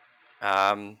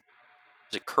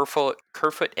it Kerfoot,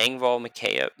 Engvall,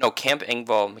 Mikheyev? No, Camp,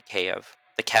 Engvall, Mikheyev.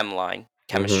 The chem line,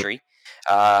 chemistry.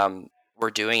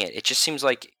 We're doing it. It just seems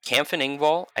like Camp and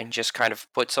Engvall, and just kind of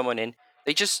put someone in.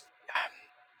 They're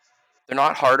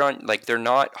not hard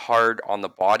on the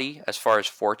body as far as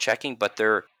forechecking, but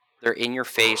they're in your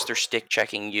face. They're stick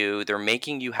checking you. They're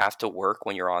making you have to work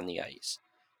when you're on the ice.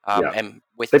 Yeah. And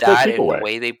with They play that people and the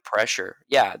away. way they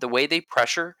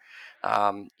pressure,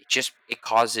 it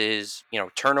causes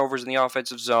turnovers in the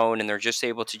offensive zone, and they're just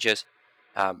able to just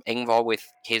Engvall with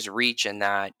his reach and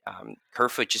that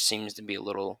Kerfoot just seems to be a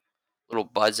little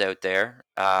buzz out there,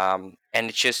 and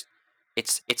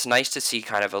it's nice to see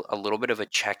kind of a little bit of a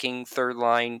checking third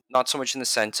line, not so much in the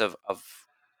sense of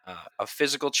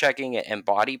physical checking and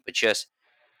body, but just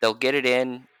they'll get it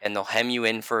in and they'll hem you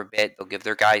in for a bit. They'll give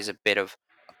their guys a bit of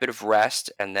rest,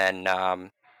 and then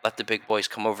let the big boys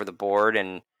come over the board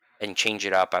and change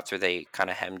it up after they kind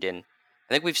of hemmed in.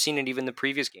 I think we've seen it even in the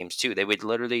previous games too. They would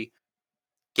literally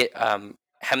get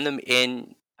hem them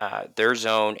in their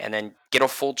zone and then get a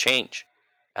full change,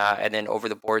 and then over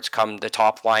the boards come the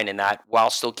top line, and that while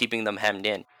still keeping them hemmed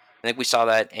in. I think we saw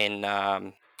that in I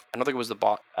don't think it was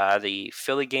the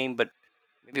Philly game, but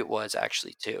maybe it was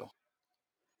actually too.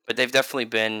 But they've definitely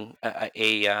been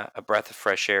a breath of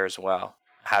fresh air as well,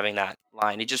 having that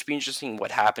line. It'd just be interesting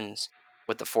what happens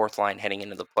with the fourth line heading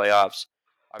into the playoffs.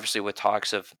 Obviously, with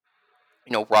talks of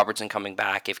Robertson coming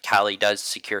back, if Cali does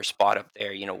secure a spot up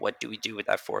there, what do we do with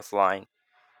that fourth line?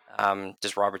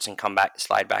 Does Robertson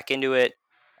slide back into it?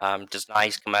 Does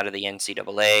Nice come out of the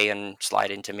NCAA and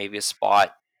slide into maybe a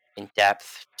spot in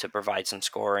depth to provide some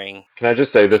scoring? Can I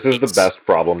just say this is the best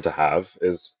problem to have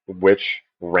is which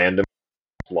random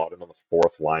slot in on the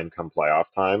fourth line come playoff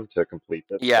time to complete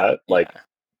this set. Like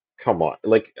come on.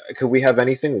 Like, could we have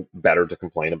anything better to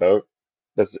complain about?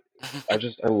 That's,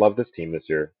 I love this team this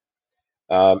year.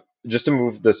 Just to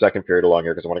move the second period along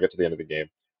here, because I want to get to the end of the game.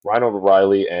 Ryan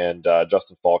O'Reilly and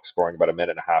Justin Falk scoring about a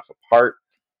minute and a half apart.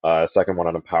 Second one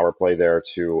on a power play there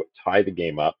to tie the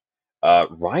game up.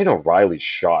 Ryan O'Reilly's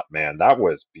shot, man, that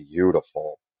was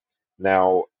beautiful.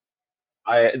 Now,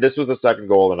 this was the second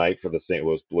goal of the night for the St.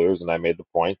 Louis Blues, and I made the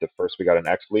point that first we got an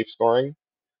ex-Leaf scoring,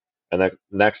 and then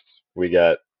next we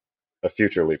get a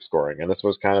future Leaf scoring. And this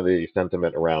was kind of the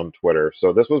sentiment around Twitter.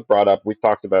 So this was brought up. We've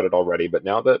talked about it already, but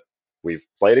now that we've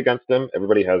played against him,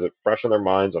 everybody has it fresh in their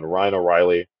minds on Ryan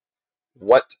O'Reilly.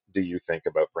 What do you think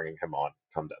about bringing him on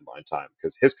come deadline time?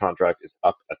 Because his contract is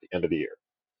up at the end of the year.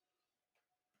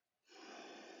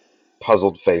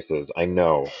 Puzzled faces. I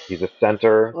know. He's a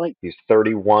center. Like, He's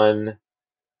 31.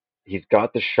 He's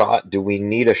got the shot. Do we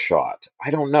need a shot? I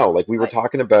don't know. Like we were I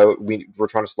talking about, we were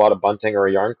trying to slot a Bunting or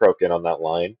a Yarncroke in on that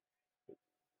line.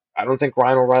 I don't think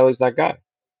Ryan O'Reilly's that guy.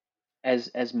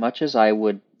 as much as I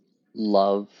would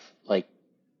love, like,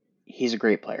 he's a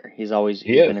great player. He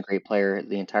He's been is. a great player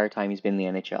the entire time he's been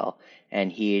in the NHL,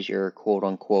 and he is your quote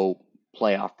unquote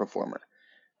playoff performer,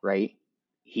 right?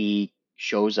 He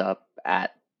shows up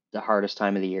at the hardest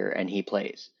time of the year and he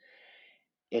plays.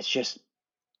 It's just,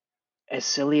 as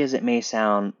silly as it may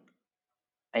sound,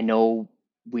 I know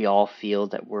we all feel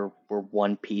that we're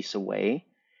one piece away.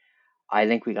 I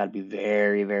think we got to be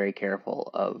very, very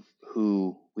careful of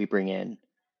who we bring in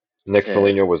Nick to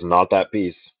Foligno was not that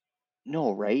piece.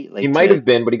 no, right? He Like might to have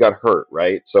been, but he got hurt,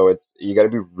 right? So it's you got to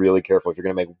be really careful if you're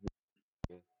gonna make.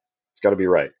 It's got to be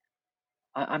right.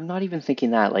 I'm not even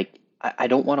thinking that. Like I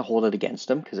don't want to hold it against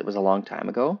him because it was a long time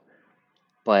ago,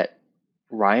 but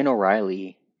Ryan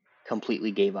O'Reilly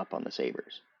completely gave up on the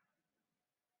Sabres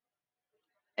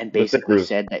and The basically Sabres,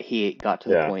 said that he got to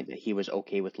the yeah, point that he was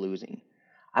okay with losing.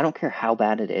 I don't care how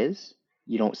bad it is,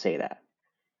 you don't say that.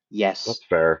 Yes, that's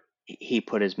fair. he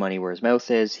put his money where his mouth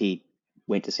is. He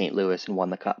went to St. Louis and won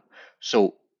the cup.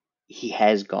 So he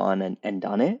has gone and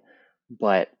done it.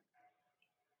 But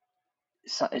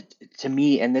so, to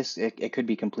me, and it could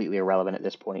be completely irrelevant at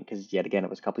this point because yet again, it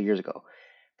was a couple years ago.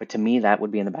 But to me, that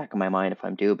would be in the back of my mind if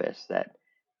I'm Dubas that,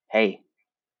 hey,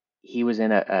 he was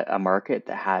in a market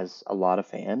that has a lot of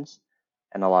fans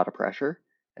and a lot of pressure,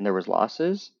 and there was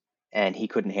losses, and he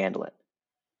couldn't handle it.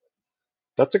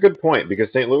 That's a good point because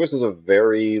St. Louis is a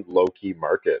very low key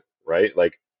market, right?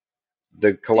 Like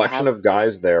the They collection have of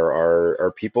guys there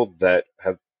are people that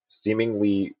have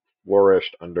seemingly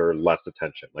flourished under less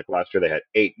attention. Like last year, they had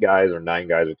 8 guys or 9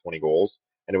 guys with 20 goals,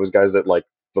 and it was guys that like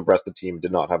the rest of the team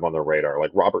did not have on their radar.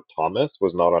 Like Robert Thomas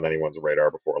was not on anyone's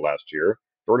radar before last year.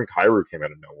 Jordan Kyrou came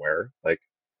out of nowhere. Like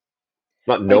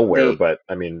not like nowhere, but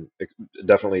I mean, it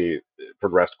definitely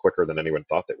progressed quicker than anyone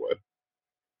thought they would.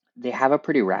 they have a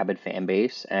pretty rabid fan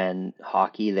base, and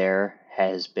hockey there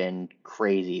has been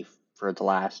crazy for the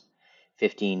last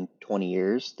 15, 20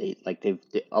 years.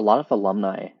 A lot of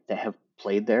alumni that have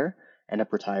played there end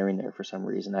up retiring there for some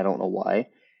reason. I don't know why.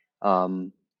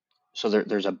 Um, so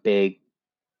there's a big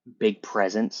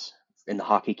presence in the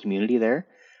hockey community there.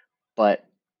 But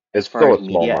as It's far still as a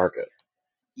small media, market.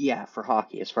 yeah, for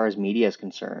hockey, as far as media is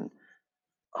concerned,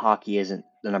 hockey isn't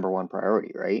the number one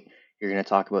priority, right? You're going to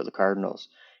talk about the Cardinals.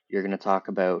 You're going to talk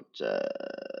about,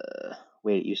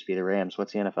 wait, it used to be the Rams.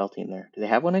 What's the NFL team there? Do they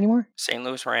have one anymore? St.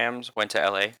 Louis Rams went to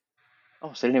LA.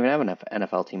 Oh, so they didn't even have an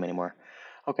NFL team anymore.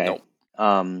 Okay. Nope.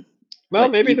 Um, Well,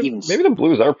 but maybe the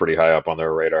Blues are pretty high up on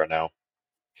their radar now.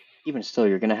 even still,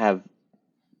 you're going to have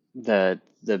the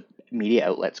media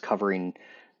outlets covering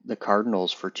the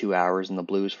Cardinals for 2 hours and the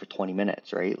Blues for 20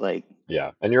 minutes, right? Like,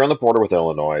 Yeah, and you're on the border with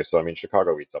Illinois, so I mean,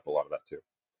 Chicago eats up a lot of that too.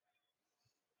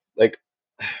 Like,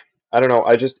 I don't know.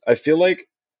 I feel like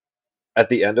at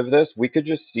the end of this, we could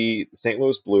just see St.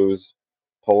 Louis Blues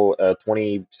pull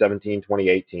 2017,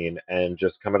 2018, and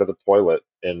just come out of the toilet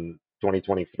in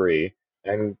 2023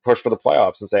 and push for the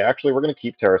playoffs and say, actually, we're going to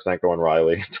keep Tarasenko and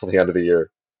Riley until the end of the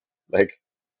year. Like,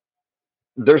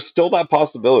 there's still that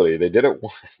possibility. They did it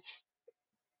once.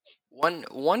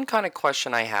 One kind of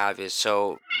question I have is,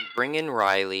 so you bring in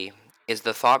Riley, is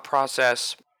the thought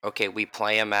process, okay, we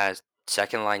play him as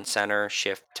second line center,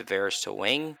 shift Tavares to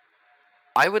wing?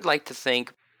 I would like to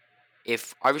think,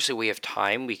 if obviously we have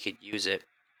time, we could use it.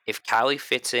 If Callie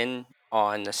fits in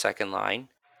on the second line,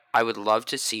 I would love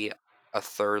to see a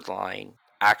third line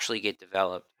actually get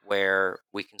developed where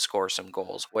we can score some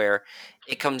goals, where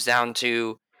it comes down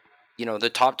to,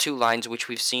 the top two lines, which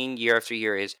we've seen year after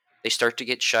year, is they start to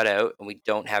get shut out and we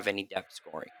don't have any depth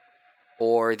scoring.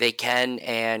 Or they can,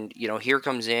 and here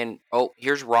comes in, oh,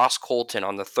 here's Ross Colton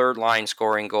on the third line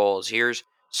scoring goals. Here's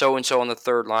so and so on the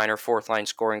third line or fourth line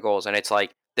scoring goals, and it's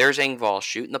like there's Engvall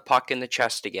shooting the puck in the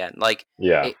chest again. Like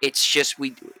Yeah. it's just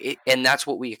and that's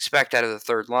what we expect out of the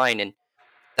third line, and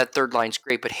that third line's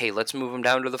great. But hey, let's move them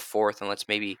down to the fourth, and let's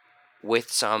maybe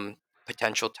with some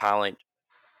potential talent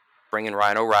bring in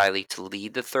Ryan O'Reilly to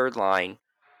lead the third line.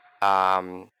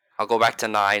 I'll go back to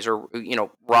Nyes or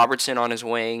Robertson on his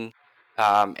wing,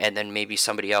 and then maybe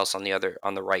somebody else on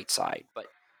the right side. But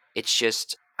it's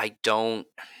just I don't,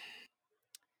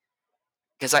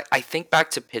 because I think back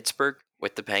to Pittsburgh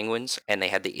with the Penguins and they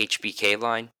had the HBK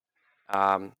line.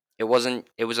 It was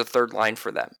a third line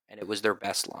for them and it was their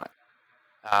best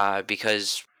line,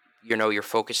 because you're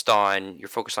focused on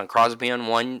Crosby on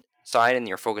one side and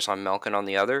you're focused on Malkin on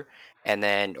the other, and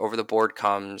then over the board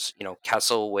comes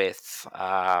Kessel with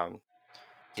can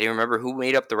you remember who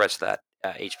made up the rest of that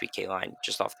HBK line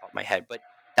just off the top of my head, but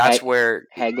that's where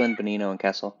Hagelin, Bonino, and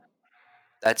Kessel.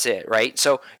 That's it, right?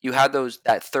 So you had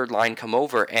that third line come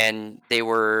over, and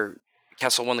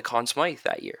Kessel won the Conn Smythe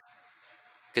that year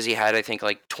because he had, I think,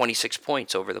 like 26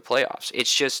 points over the playoffs.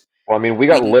 It's just Well, I mean, we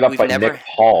got lit up we've by never Nick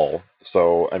Paul,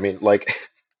 so I mean, like,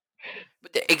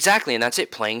 exactly, and that's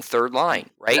it. Playing third line,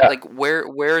 right? yeah. Like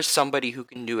where is somebody who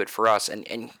can do it for us? And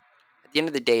at the end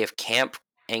of the day, if Camp,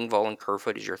 Engvall, and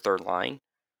Kerfoot is your third line,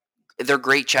 they're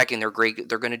great checking. They're great.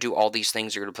 They're going to do all these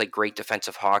things. They're going to play great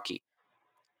defensive hockey,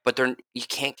 but you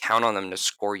can't count on them to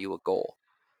score you a goal.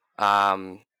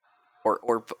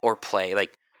 Or play,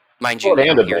 like, mind you,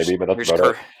 Short-handed here's maybe, but that's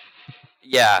about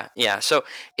it. Yeah. So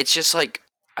it's just like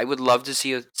I would love to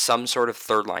see some sort of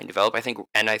third line develop. I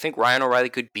think Ryan O'Reilly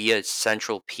could be a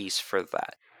central piece for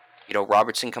that.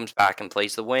 Robertson comes back and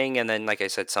plays the wing, and then, like I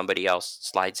said, somebody else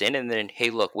slides in, and then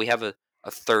hey, look, we have a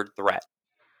third threat.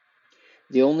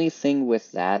 The only thing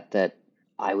with that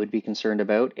I would be concerned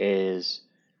about is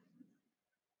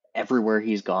everywhere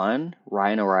he's gone,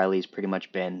 Ryan O'Reilly's pretty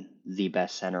much been the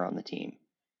best center on the team.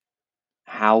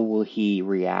 How will he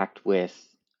react with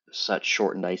such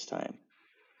shortened ice time?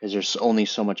 Because there's only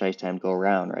so much ice time to go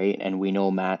around, right? And we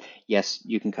know yes,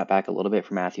 you can cut back a little bit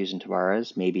for Matthews and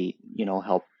Tavares, maybe,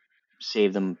 help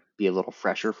save them be a little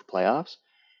fresher for playoffs.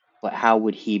 But how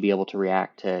would he be able to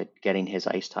react to getting his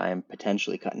ice time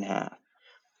potentially cut in half?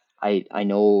 I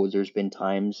know there's been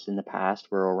times in the past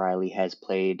where O'Reilly has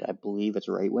played, I believe it's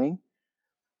right wing,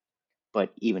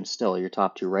 but even still, your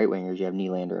top two right wingers, you have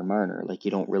Nylander and Marner. Like,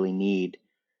 you don't really need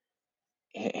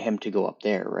him to go up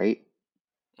there, right?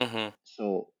 Mm-hmm.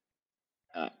 So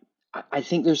I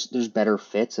think there's better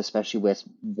fits, especially with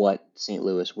what St.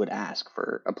 Louis would ask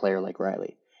for a player like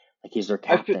Riley. Like, he's their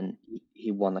captain.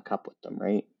 He won the cup with them,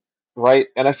 right? Right,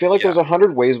 and I feel like Yeah. there's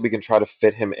 100 ways we can try to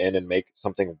fit him in and make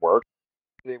something work.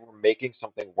 They were making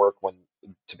something work when,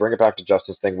 to bring it back to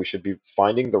Justin's thing, we should be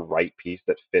finding the right piece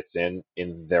that fits in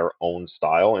their own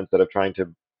style instead of trying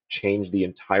to change the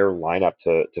entire lineup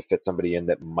to fit somebody in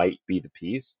that might be the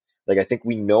piece. Like, I think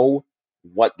we know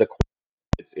what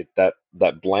it's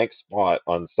that blank spot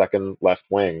on second left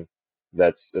wing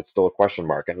it's still a question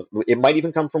mark, and it might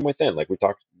even come from within. Like we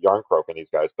talked Yarncroke and these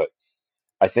guys, but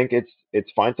I think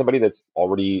it's find somebody that's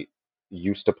already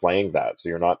used to playing that, so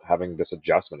you're not having this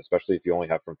adjustment, especially if you only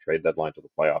have from trade deadline to the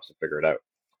playoffs to figure it out.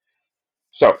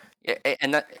 So Yeah,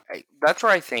 and that's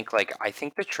where I think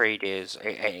the trade is,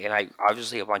 and I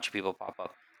obviously a bunch of people pop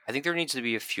up. I think there needs to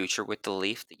be a future with the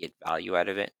Leaf to get value out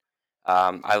of it.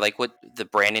 I like what the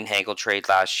Brandon Hagel trade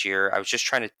last year. I was just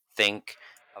trying to think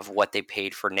of what they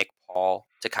paid for Nick Paul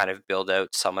to kind of build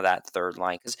out some of that third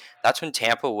line, because that's when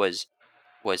Tampa was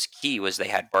key. Was they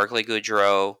had Barclay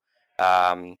Goodrow,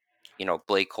 um,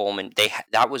 Blake Coleman.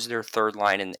 That was their third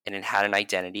line, and it had an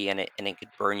identity, and it could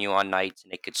burn you on nights,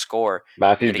 and it could score.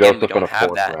 Matthew Yet again, we Joseph and don't a have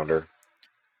fourth that, rounder.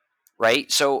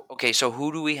 right? So okay, so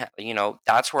who do we have?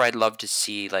 That's where I'd love to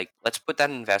see. Like, let's put that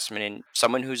investment in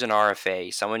someone who's an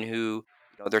RFA, someone who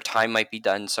their time might be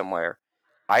done somewhere.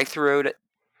 I threw it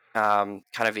kind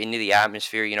of into the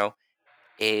atmosphere.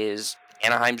 Is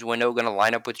Anaheim's window going to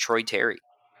line up with Troy Terry?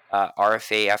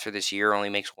 RFA after this year only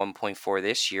makes 1.4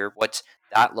 this year. What's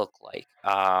that look like?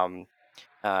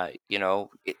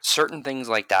 Certain things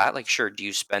like that. Like, sure, do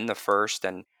you spend the first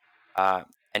and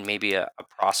maybe a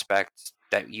prospect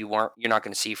that you're not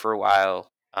going to see for a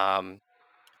while?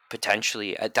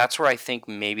 Potentially, that's where I think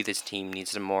maybe this team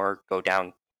needs to more go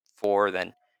down for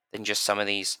than just some of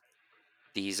these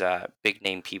big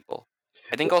name people.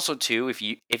 I think also too,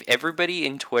 if everybody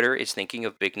in Twitter is thinking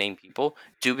of big name people,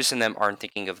 Dubas and them aren't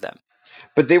thinking of them.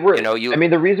 But they were. I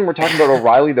mean, the reason we're talking about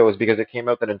O'Reilly though is because it came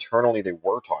out that internally they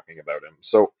were talking about him.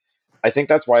 So I think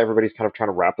that's why everybody's kind of trying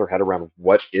to wrap their head around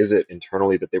what is it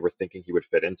internally that they were thinking he would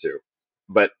fit into.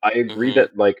 But I agree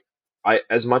that like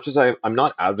as much as I'm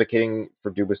not advocating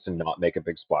for Dubas to not make a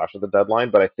big splash at the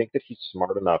deadline, but I think that he's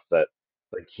smart enough that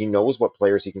like he knows what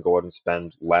players he can go out and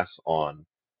spend less on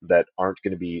that aren't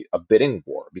going to be a bidding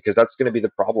war because that's going to be the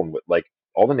problem with like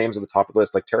all the names at the top of the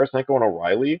list, like Tarasenko and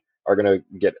O'Reilly are going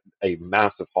to get a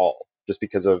massive haul just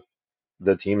because of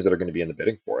the teams that are going to be in the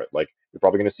bidding for it. Like you're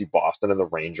probably going to see Boston and the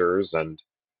Rangers and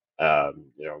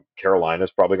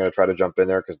Carolina's probably going to try to jump in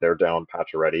there because they're down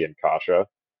Pacioretty and Kasha.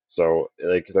 So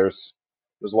like there's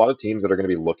a lot of teams that are going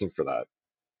to be looking for that.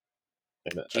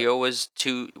 And Gio was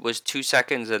 2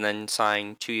 seconds and then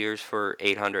signed 2 years for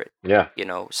 800. yeah,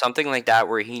 Something like that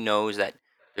where he knows that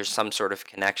there's some sort of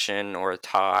connection or a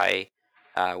tie,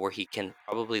 where he can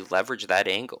probably leverage that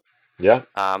angle. yeah,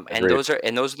 And agreed. those are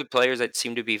the players that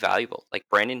seem to be valuable. Like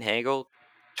Brandon Hagel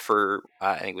for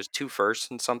I think it was 2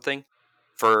 firsts and something.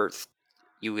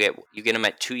 You get him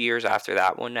at 2 years after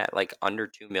that one at like under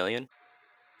 2 million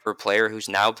for a player who's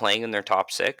now playing in their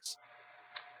top six.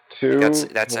 Like that's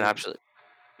Two. that's an absolute.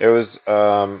 It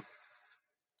was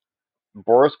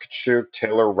Boris Kachuk,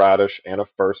 Taylor Radish, and a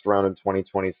first round in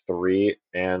 2023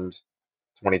 and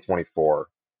 2024.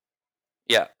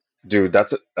 Yeah, Dude,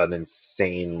 that's an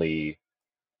insanely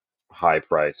high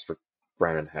price for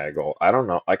Brandon Hagel. I don't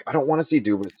know. Like, I don't want to see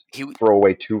Dubas he throw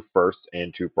away two firsts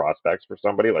and two prospects for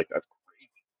somebody like that.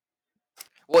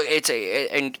 Well,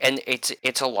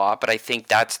 it's a lot, but I think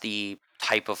that's the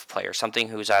type of player, something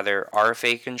who's either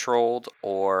RFA controlled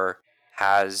or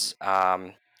has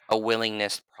a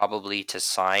willingness probably to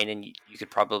sign, and you could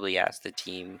probably ask the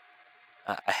team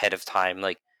ahead of time.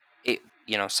 Like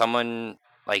someone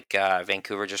like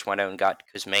Vancouver just went out and got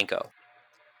Kuzmenko.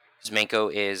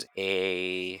 Kuzmenko is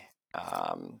a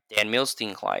Dan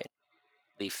Milstein client.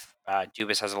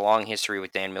 Dubas has a long history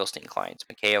with Dan Milstein clients.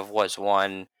 Mikheyev was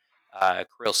one.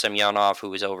 Kirill Semyonov, who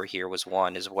was over here, was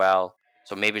one as well.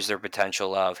 So maybe is there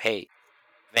potential of, hey,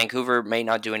 Vancouver may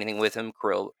not do anything with him.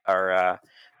 Kirill or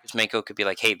Kuzmenko could be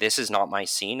like, hey, this is not my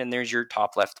scene, and there's your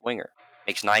top left winger.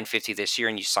 Makes $950 this year,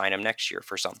 and you sign him next year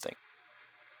for something.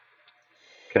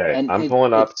 Okay, And I'm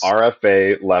pulling up it's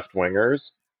RFA left wingers.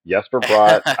 Jesper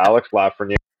Bratt, Alex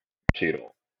Lafreniere,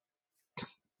 Cheadle.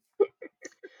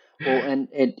 well,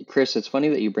 and Chris, it's funny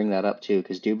that you bring that up too,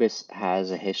 because Dubas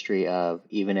has a history of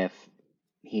even if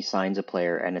he signs a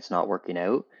player and it's not working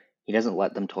out, he doesn't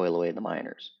let them toil away in the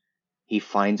minors. He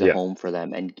finds a Yeah, home for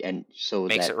them, and so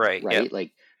Makes that it right. Yep. right,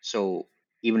 like so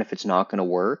even if it's not going to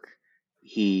work,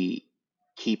 he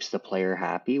keeps the player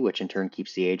happy, which in turn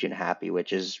keeps the agent happy,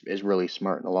 which is really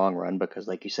smart in the long run because,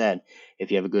 like you said,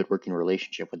 if you have a good working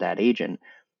relationship with that agent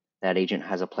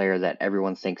has a player that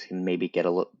everyone thinks can maybe get a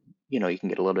little, you can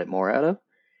get a little bit more out of.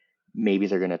 Maybe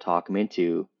they're going to talk him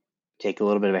into take a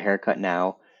little bit of a haircut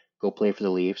now, go play for the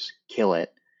Leafs, kill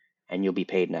it, and you'll be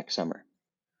paid next summer.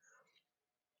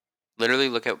 Literally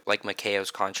look at like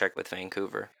Mikheyev's contract with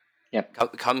Vancouver. Yep.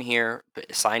 Come here,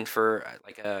 sign for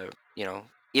like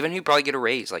even you probably get a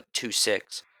raise like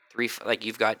 2.6, 3. Like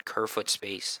you've got Kerfoot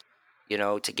space,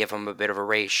 to give him a bit of a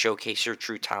raise, showcase your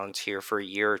true talents here for a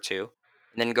year or two,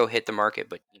 and then go hit the market.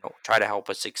 But try to help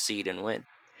us succeed and win.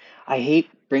 I hate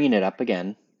bringing it up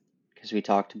again because we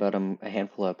talked about him a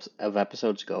handful of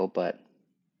episodes ago, but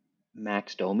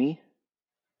Max Domi.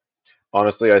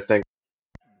 honestly, I think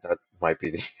that might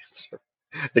be the answer.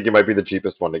 I think it might be the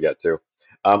cheapest one to get to.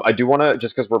 I do want to,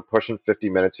 just because we're pushing 50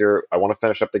 minutes here, I want to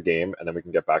finish up the game and then we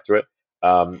can get back to it.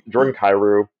 Jordan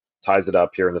Kyrou ties it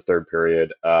up here in the third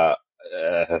period. I'm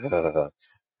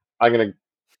going to.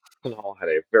 Hall had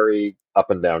a very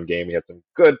up and down game. He had some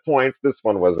good points. This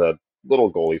one was a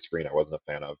little goalie screen I wasn't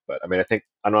a fan of, but I mean, I think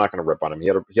I'm not going to rip on him. He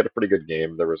had a pretty good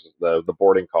game. There was the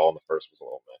boarding call in the first was a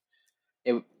little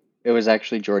bit. It was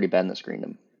actually Jordy Ben that screened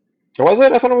him. Was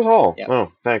it? I thought it was Hall. Yeah.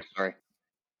 Oh, thanks. Sorry.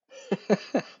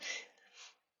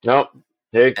 No,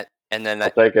 hey, And then I'll I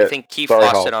take it. think Keith Sorry,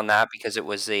 lost Hall. it on that because it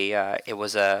was a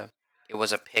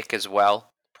pick as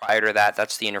well. Prior to that,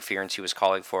 that's the interference he was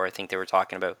calling for. I think they were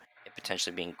talking about it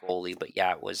potentially being goalie, but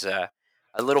yeah, it was a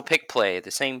little pick play, the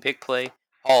same pick play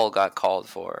Hall got called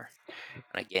for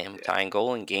on a game tying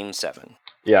goal in Game 7.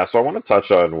 Yeah, so I want to touch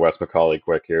on Wes McCauley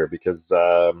quick here because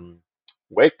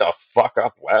wake the fuck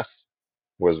up, Wes,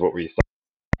 was what we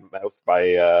saw mouth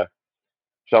by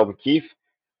Sheldon Keefe.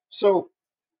 So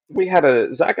we had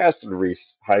a Zach Aston Reese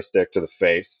high stick to the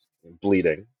face,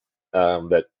 bleeding,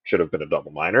 that should have been a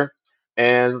double minor.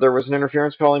 And there was an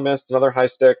interference call he missed, another high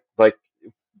stick. Like,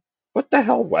 what the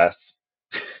hell, Wes?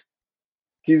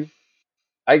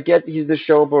 I get he's the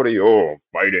showboaty,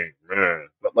 fighting, man.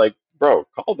 But, like, bro,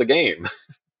 call the game.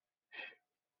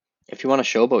 If you want to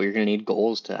showboat, you're going to need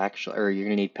goals to actually, or you're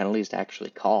going to need penalties to actually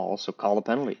call. So call the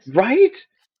penalties. Right?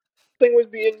 thing was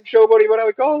being showboaty what I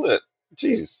would call it.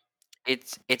 Jeez.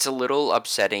 It's a little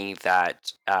upsetting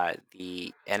that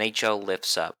the NHL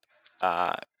lifts up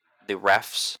the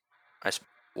refs as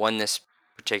won this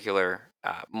particular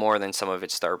more than some of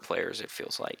its star players. It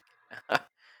feels like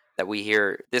that we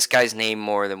hear this guy's name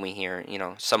more than we hear,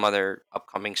 some other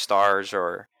upcoming stars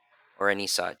or any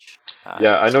such.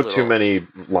 Yeah, I It's a know too little. many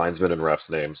linesmen and refs'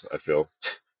 names, I feel.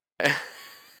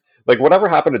 Like, whatever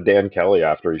happened to Dan Kelly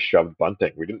after he shoved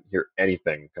bunting? We didn't hear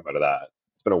anything come out of that.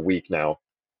 It's been a week now.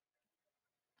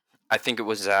 I think it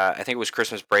was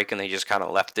Christmas break and they just kind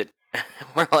of left it.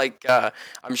 We're like,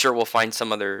 I'm sure we'll find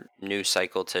some other news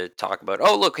cycle to talk about.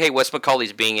 Oh, look, hey, Wes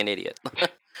McCauley's being an idiot.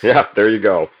 Yeah, there you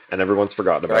go. And everyone's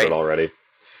forgotten about it Right? already.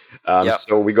 Yep.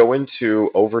 So we go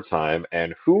into overtime,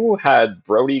 and who had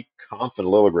Brody, Kampf, and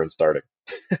Lilligren starting?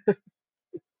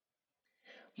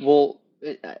 Well,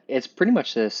 it's pretty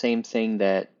much the same thing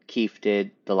that Keefe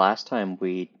did the last time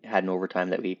we had an overtime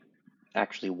that we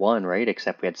actually won, right?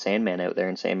 Except we had Sandman out there,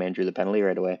 and Sandman drew the penalty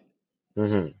right away.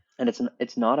 Hmm. And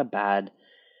it's not a bad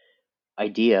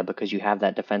idea because you have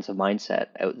that defensive mindset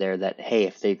out there that hey,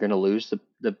 if they're going to lose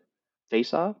the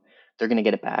face off, they're going to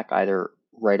get it back either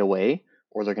right away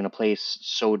or they're going to play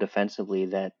so defensively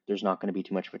that there's not going to be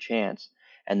too much of a chance,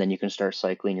 and then you can start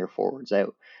cycling your forwards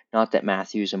out. Not that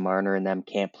Matthews and Marner and them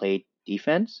can't play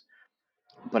defense,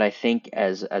 but I think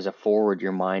as a forward,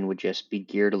 your mind would just be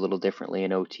geared a little differently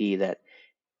in OT that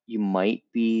you might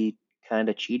be kind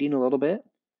of cheating a little bit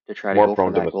to try to More go for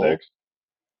prone to that goal. mistakes.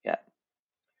 Yeah.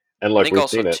 And I look, think we've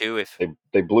also seen it. too, if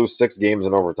They blew 6 games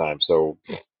in overtime, so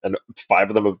and 5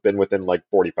 of them have been within like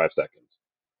 45 seconds.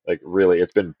 Like really,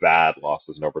 it's been bad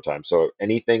losses in overtime. So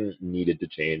anything needed to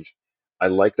change. I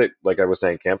like that, like I was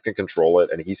saying, Camp can control it,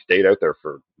 and he stayed out there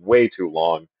for way too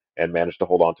long and managed to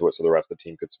hold on to it so the rest of the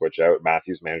team could switch out.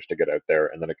 Matthews managed to get out there,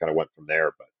 and then it kind of went from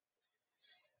there. But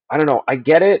I don't know. I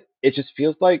get it. It just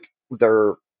feels like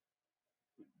they're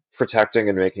protecting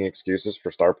and making excuses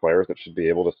for star players that should be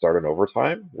able to start in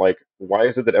overtime. Like, why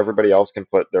is it that everybody else can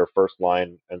put their first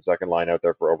line and second line out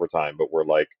there for overtime, but we're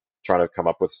like trying to come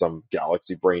up with some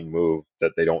galaxy brain move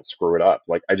that they don't screw it up?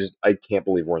 Like, I can't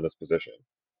believe we're in this position.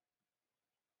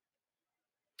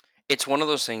 it's one of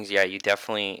those things, yeah, you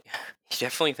definitely you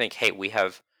definitely think, hey, we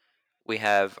have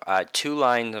two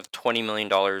lines of $20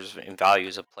 million in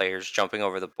values of players jumping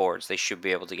over the boards. They should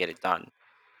be able to get it done.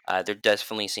 There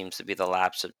definitely seems to be the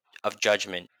lapse of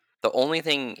judgment. The only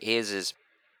thing is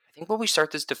I think when we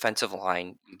start this defensive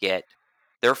line, you get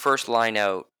their first line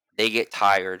out, they get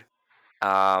tired,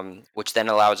 which then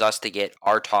allows us to get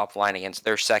our top line against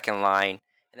their second line.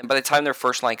 And then by the time their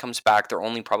first line comes back, they're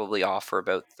only probably off for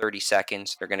about 30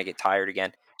 seconds. They're going to get tired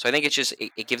again. So I think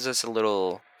it gives us a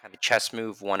little kind of chess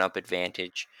move, one up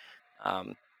advantage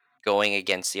um, going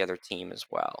against the other team as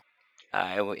well.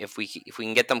 If we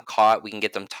can get them caught, we can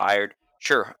get them tired.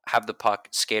 Sure, have the puck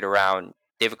skate around.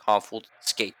 David Kampf will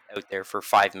skate out there for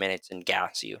 5 minutes and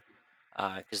gas you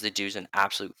because the dude's an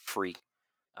absolute freak.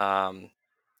 Um,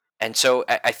 and so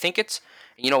I think it's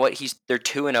you know what they're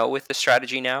 2-0 with the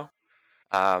strategy now.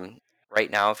 Um, right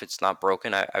now, if it's not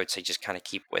broken, I would say just kind of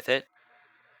keep with it.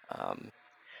 Um,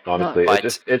 Not Honestly, but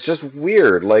it's just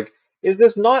weird. Like, is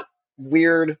this not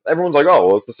weird? Everyone's like, oh,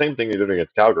 well, it's the same thing you did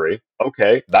against Calgary.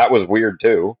 Okay, that was weird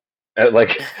too. And,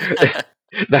 like,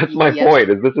 that's my yes, point.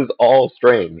 Is this is all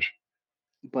strange.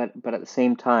 but at the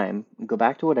same time, go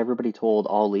back to what everybody told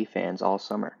all Leaf fans all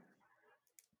summer.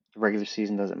 The regular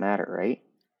season doesn't matter, right?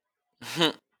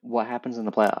 What happens in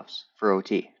the playoffs for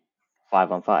OT?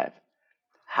 5-on-5.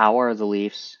 How are the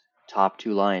Leafs' top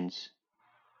two lines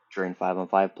during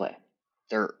 5-on-5 play?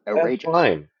 They're That's outrageous.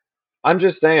 fine. I'm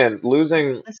just saying,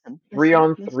 losing three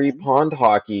on three Listen. pond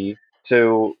hockey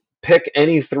to pick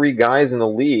any 3 guys in the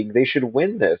league, they should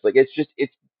win this. Like, it's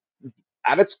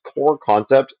at its core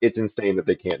concept, it's insane that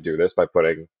they can't do this by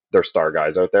putting their star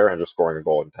guys out there and just scoring a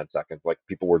goal in 10 seconds, like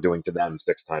people were doing to them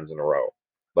 6 times in a row.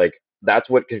 Like, that's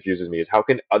what confuses me is how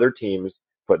can other teams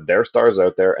put their stars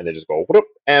out there and they just go, whoop,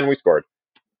 and we scored.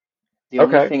 The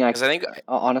only Okay. thing because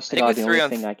honest I to think God, with the three only on,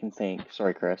 thing I can think,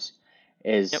 sorry, Chris,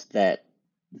 yep, is that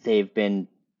they've been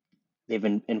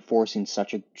enforcing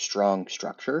such a strong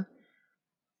structure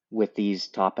with these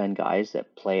top end guys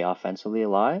that play offensively a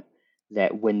lot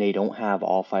that when they don't have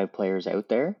all 5 players out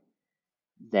there,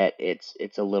 that it's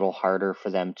a little harder for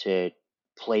them to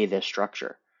play this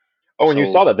structure. Oh, and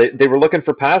you saw So that. They were looking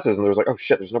for passes and there was like, oh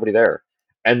shit, there's nobody there.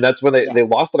 And that's when yeah, they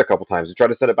lost it a couple times. He tried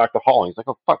to send it back to Hall, and he's like,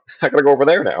 oh fuck, I gotta go over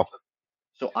there now.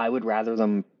 so I would rather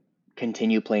them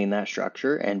continue playing that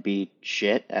structure and be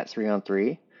shit at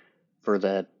 3-on-3 for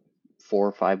the 4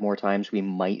 or 5 more times we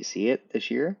might see it this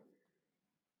year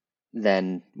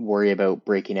than worry about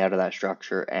breaking out of that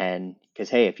structure. And because,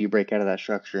 hey, if you break out of that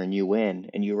structure and you win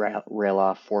and you rail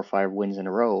off 4 or 5 wins in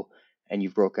a row and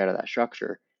you've broke out of that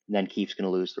structure, then Keith's going to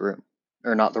lose the room,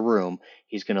 or not the room.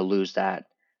 He's going to lose that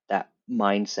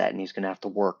mindset, and he's going to have to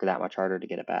work that much harder to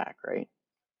get it back, right?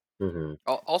 Hmm.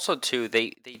 Also, too, they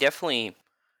definitely.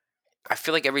 I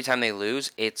feel like every time they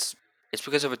lose, it's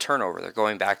because of a turnover. They're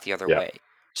going back the other Yeah. way.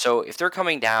 So if they're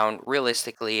coming down,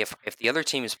 realistically, if the other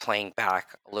team is playing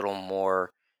back a little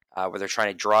more, where they're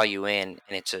trying to draw you in,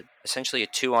 and it's essentially a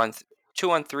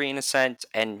 2-on-3 in a sense,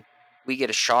 and we get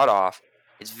a shot off,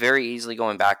 it's very easily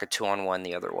going back a 2-on-1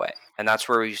 the other way, and that's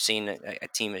where we've seen a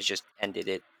team has just ended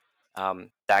it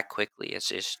that quickly. It's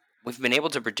just we've been able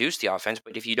to produce the offense,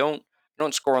 but if you don't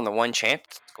score on the one chance,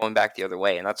 it's going back the other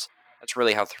way, and that's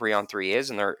really how 3-on-3 is,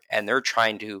 and they're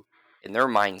trying to, in their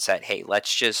mindset, hey,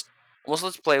 let's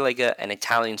play like an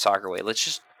Italian soccer way.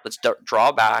 Let's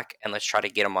draw back and let's try to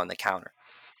get them on the counter,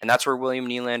 and that's where William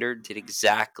Nylander did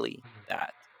exactly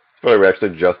that. Well, we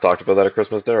actually just talked about that at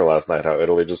Christmas dinner last night. How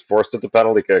Italy just forced it to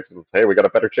penalty kicks, and hey, we got a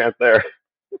better chance there.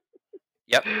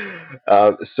 Yep.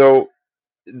 So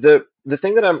the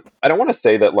thing that I don't want to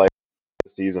say that like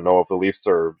the season. Oh, if the Leafs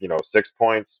are 6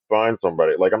 points behind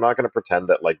somebody, like I'm not going to pretend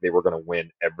that like they were going to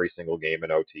win every single game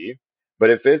in OT. But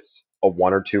if it's a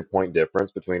 1 or 2 point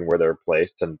difference between where they're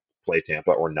placed and play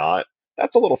Tampa or not,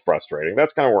 that's a little frustrating.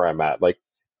 That's kind of where I'm at. Like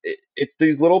it's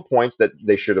these little points that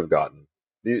they should have gotten.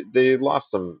 They lost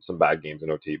some bad games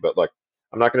in OT, but like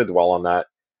I'm not going to dwell on that.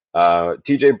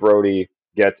 TJ Brody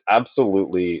gets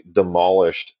absolutely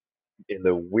demolished in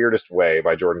the weirdest way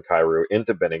by Jordan Kyrou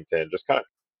into Bennington, just kind of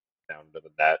down to the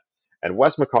net. And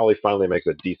Wes McCauley finally makes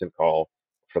a decent call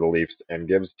for the Leafs and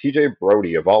gives TJ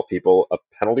Brody, of all people, a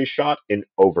penalty shot in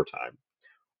overtime.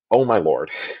 Oh my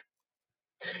lord.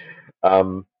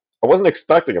 Um, I wasn't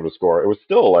expecting him to score. It was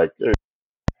still like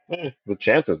the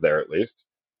chances there at least.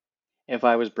 If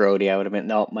I was Brody, I would have been,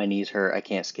 no, my knees hurt. I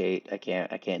can't skate. I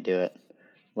can't do it.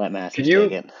 Let Can Matthews take you?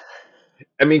 it.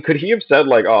 I mean, could he have said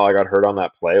like, "Oh, I got hurt on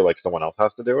that play," like someone else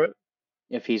has to do it?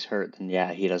 If he's hurt, then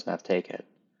yeah, he doesn't have to take it.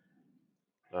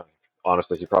 Uh,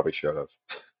 Honestly, he probably should have.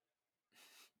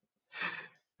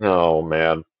 Oh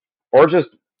man, or just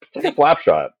I take a think slap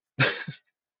shot. I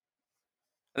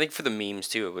think for the memes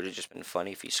too, it would have just been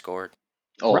funny if he scored.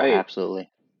 Oh, Right. absolutely.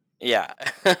 Yeah.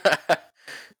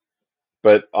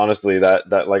 But honestly, that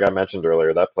like I mentioned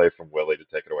earlier, that play from Willie to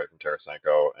take it away from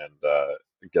Tarasenko and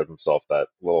give himself that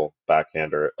little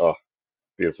backhander. Oh,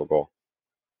 beautiful goal.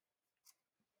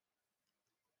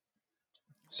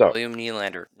 So William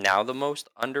Nylander, now the most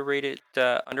underpaid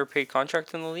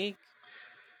contract in the league.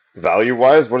 value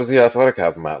wise, what does the Athletic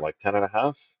have him at? Like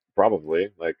 10.5? Probably.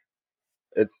 Like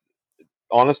it's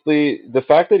honestly the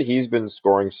fact that he's been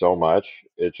scoring so much,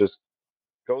 it just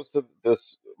goes to this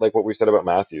like what we said about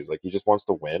Matthews. Like he just wants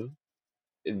to win.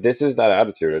 This is that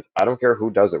attitude. I don't care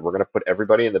who does it. We're gonna put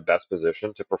everybody in the best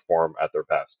position to perform at their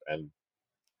best. And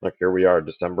like here we are,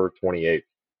 December 28th,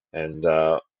 and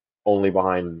only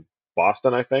behind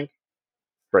Boston, I think.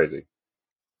 Crazy.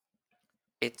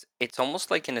 It's almost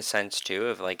like in a sense too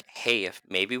of like, hey, if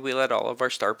maybe we let all of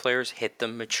our star players hit the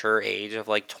mature age of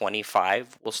like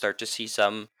 25, we'll start to see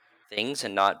some things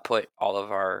and not put all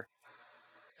of our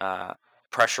uh,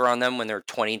 pressure on them when they're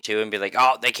 22 and be like,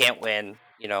 oh, they can't win.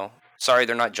 Sorry,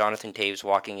 they're not Jonathan Taves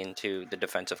walking into the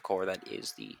defensive core that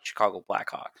is the Chicago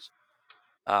Blackhawks.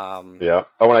 Yeah.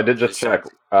 Oh, and I did Because just it's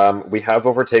some check. We have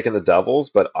overtaken the Devils,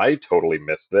 but I totally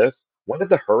missed this. When did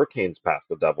the Hurricanes pass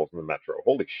the Devils in the Metro?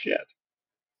 Holy shit!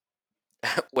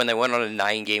 when they went on a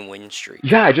 9-game win streak.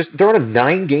 Yeah, they're on a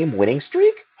 9 game winning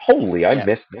streak. Holy, I Yeah.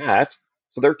 missed that.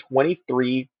 So they're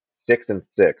 23-6-6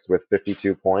 with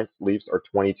 52 points. Leafs are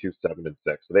 22-7-6.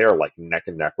 So they are like neck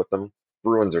and neck with them.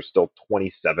 Bruins are still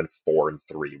 27-4-3,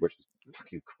 which is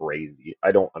fucking crazy.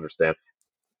 I don't understand.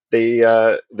 They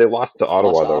lost to Lost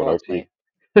Ottawa to though in Ottawa OT,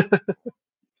 tonight.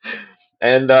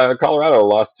 and Colorado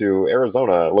lost to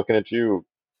Arizona. Looking at you,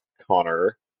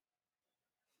 Connor.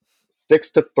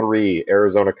 6-3,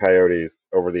 Arizona Coyotes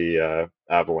over the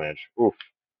Avalanche. Oof.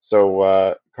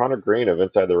 So Connor Green of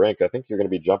Inside the Rink, I think you're going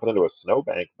to be jumping into a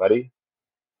snowbank, buddy.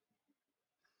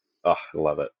 Oh, I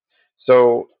love it.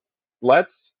 So let's.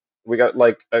 We got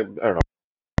like I don't know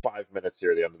 5 minutes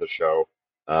here at the end of the show.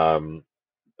 Um,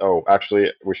 oh,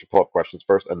 actually, we should pull up questions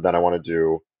first, and then I want to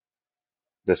do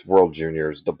this World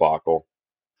Juniors debacle.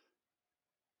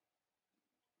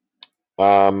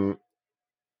 Um,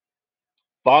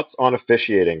 Thoughts on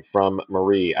officiating from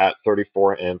Marie at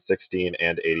 34 and 16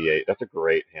 and 88. That's a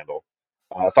great handle.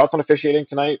 Thoughts on officiating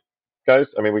tonight, guys?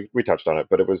 I mean, we touched on it,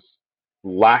 but it was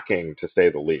lacking to say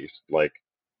the least. Like,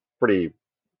 pretty.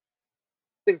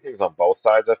 think things on both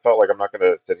sides. I felt like I'm not going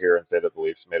to sit here and say that the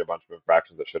Leafs made a bunch of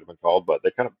infractions that should have been called, but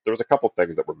there was a couple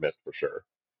things that were missed for sure.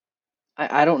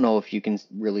 I don't know if you can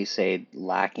really say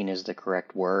lacking is the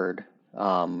correct word.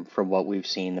 From what we've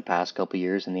seen the past couple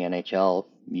years in the NHL,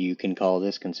 you can call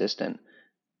this consistent.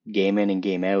 Game in and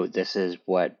game out, this is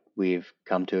what we've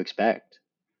come to expect.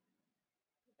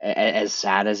 As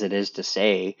sad as it is to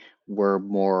say, we're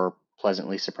more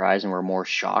pleasantly surprised and we're more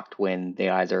shocked when they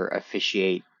either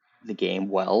officiate the game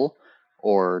well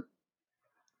or,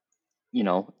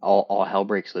 all hell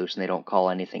breaks loose and they don't call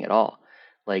anything at all.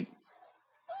 Like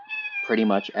pretty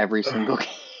much every single game,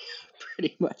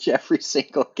 pretty much every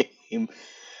single game,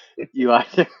 you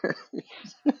either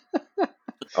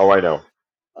Oh, I know.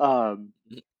 um,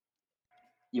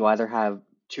 you either have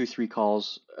 2-3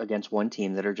 calls against one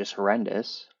team that are just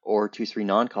horrendous, or 2-3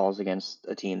 non-calls against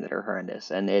a team that are horrendous,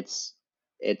 and it's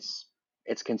it's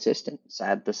consistent.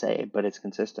 Sad to say, but it's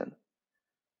consistent.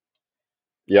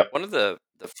 Yep. One of the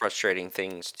frustrating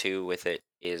things too with it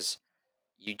is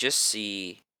you just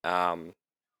see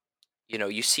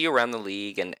you see around the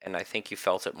league, and I think you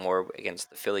felt it more against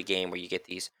the Philly game where you get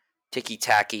these ticky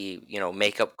tacky,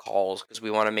 makeup calls because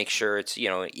we want to make sure it's,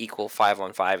 equal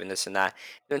 5-on-5 and this and that.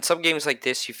 And in some games like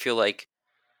this, you feel like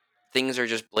things are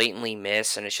just blatantly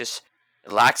missed, and it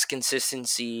lacks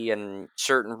consistency and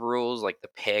certain rules like the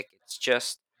pick.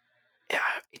 Yeah,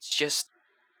 it's just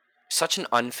such an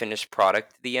unfinished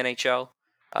product, the NHL.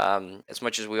 As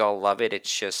much as we all love it,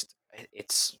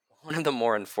 it's one of the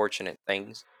more unfortunate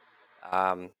things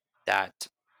um, that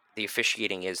the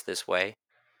officiating is this way.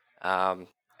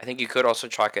 I think you could also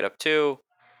chalk it up too.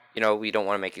 We don't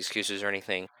want to make excuses or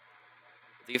anything.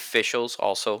 The officials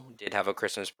also did have a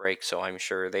Christmas break, so I'm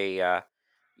sure they,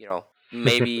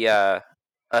 maybe a,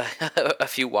 a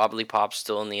few wobbly pops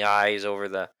still in the eyes over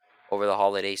the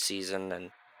holiday season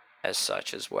and as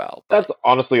such as well. That's But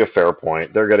honestly a fair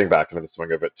point. They're getting back into the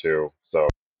swing of it too, so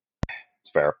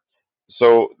it's fair.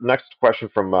 So, next question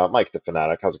from Mike the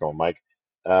Fanatic. How's it going, Mike?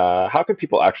 How can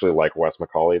people actually like Wes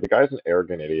McCauley? The guy's an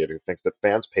arrogant idiot who thinks that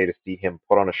fans pay to see him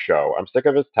put on a show. I'm sick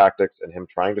of his tactics and him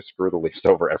trying to screw the Leafs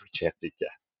over every chance he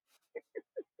gets.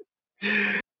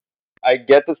 I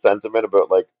get the sentiment about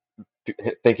like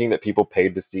thinking that people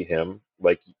paid to see him.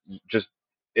 Like, just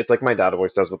it's like my dad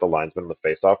always says with the linesmen in the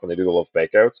face-off when they do the little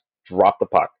fake-outs. Drop the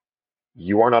puck.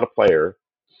 You are not a player.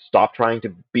 Stop trying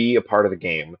to be a part of the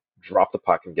game. Drop the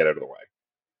puck and get out of the way.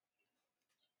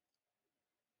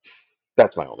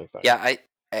 That's my only thing. yeah,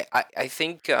 I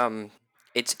think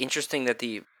it's interesting that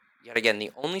yet again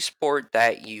the only sport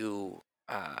that you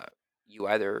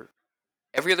either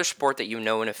every other sport that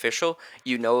an official,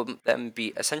 them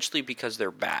be essentially because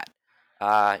they're bad.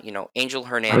 Angel I was just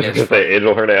Hernandez gonna say from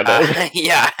Angel Hernandez.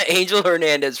 yeah, Angel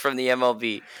Hernandez from the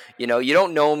MLB. You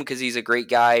don't know him because he's a great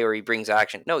guy or he brings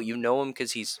action. No, you know him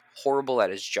because he's horrible at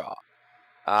his job.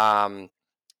 Um,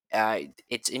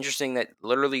 it's interesting that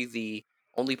literally the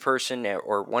only person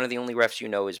or one of the only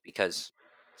refs is because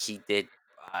he did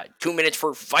 2 minutes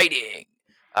for fighting.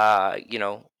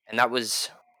 And that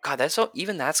was God.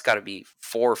 Even that's got to be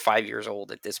 4 or 5 years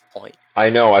old at this point. I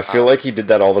know. I feel Um, like he did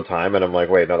that all the time, and I'm like,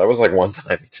 wait, no, that was like one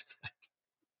time.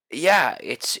 yeah,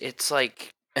 it's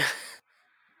like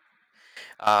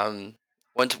um,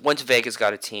 once Vegas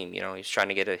got a team, he's trying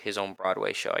to get his own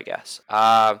Broadway show, I guess.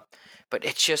 But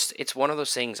it's one of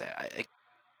those things.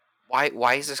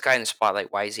 Why is this guy in the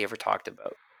spotlight? Why is he ever talked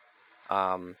about?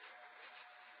 Um,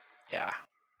 yeah.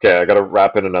 Okay, I got to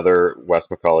wrap in another Wes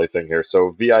McCauley thing here.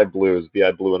 So VI Blue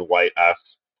and White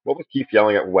asks, what was Keith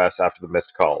yelling at Wes after the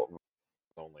missed call?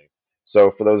 Only.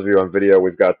 So for those of you on video,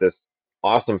 we've got this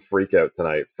awesome freak out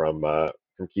tonight from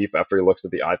Keith after he looks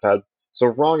at the iPad. So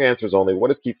wrong answers only.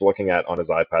 What is Keith looking at on his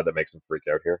iPad that makes him freak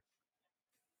out here?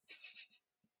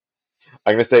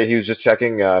 I'm gonna say he was just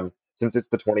checking. Since it's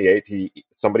the 28th,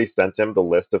 somebody sent him the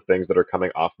list of things that are coming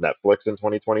off Netflix in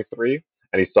 2023,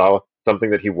 and he saw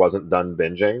something that he wasn't done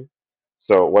binging.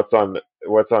 So what's on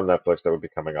Netflix that would be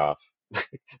coming off? The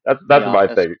That's my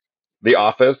Office. thing. The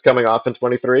Office coming off in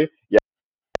 23. Yeah,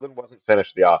 Sheldon wasn't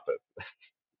finished The Office.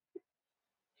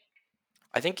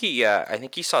 I think he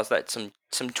saw that some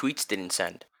tweets didn't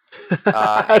send.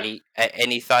 And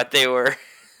he thought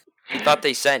he thought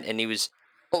they sent, and he was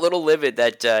a little livid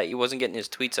that he wasn't getting his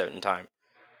tweets out in time.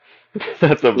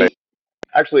 That's amazing. He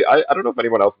Actually, I don't know if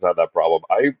anyone else has had that problem.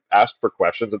 I asked for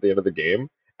questions at the end of the game,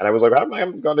 and I was like, I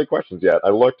haven't got any questions yet. I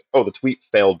looked, oh, the tweet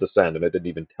failed to send, and it didn't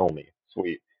even tell me.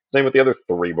 Sweet. Same with the other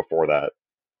three before that.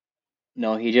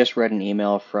 No, he just read an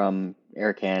email from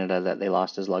Air Canada that they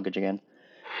lost his luggage again.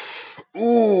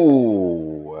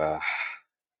 Ooh.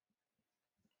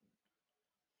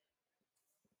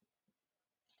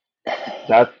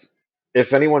 That's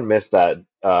if anyone missed that.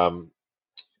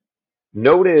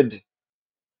 Noted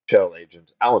shell agent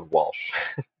Alan Walsh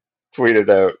tweeted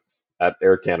out at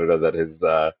Air Canada that his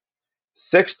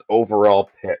sixth overall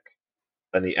pick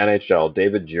in the NHL,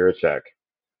 David Jiricek,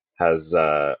 has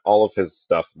all of his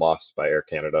stuff lost by Air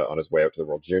Canada on his way out to the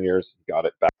World Juniors. He got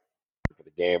it back for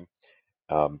the game,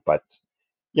 but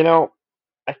you know,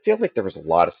 I feel like there was a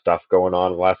lot of stuff going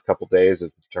on the last couple of days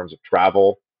in terms of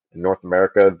travel in North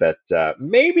America that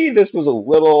maybe this was a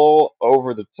little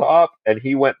over the top, and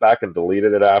he went back and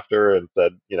deleted it after and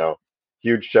said,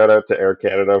 huge shout out to Air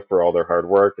Canada for all their hard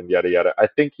work and yada yada. I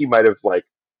think he might have like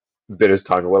bit his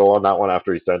tongue a little on that one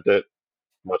after he sent it,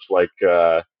 much like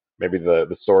maybe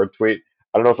the sword tweet.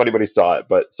 I don't know if anybody saw it,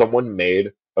 but someone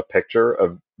made a picture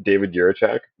of David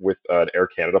Jiricek with an Air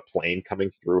Canada plane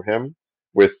coming through him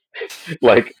with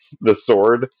like the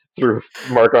sword through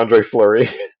Marc Andre Fleury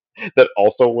that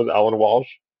also was Alan Walsh.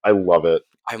 I love it.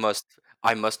 I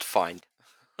must find.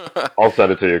 I'll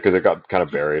send it to you because it got kind of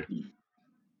buried.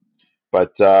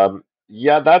 But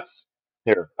yeah, that's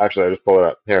here. Actually, I just pulled it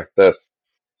up. Here, this.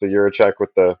 So Jiricek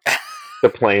with the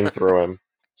plane through him.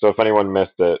 So if anyone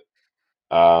missed it,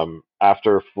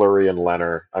 after Fleury and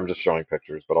Leonard, I'm just showing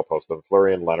pictures, but I'll post them.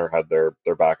 Fleury and Leonard had their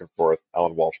back and forth.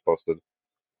 Alan Walsh posted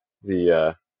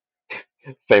the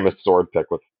famous sword pick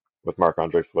with Marc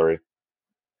Andre Fleury.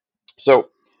 So,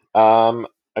 I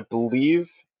believe.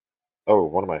 Oh,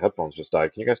 one of my headphones just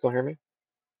died. Can you guys still hear me?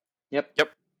 Yep.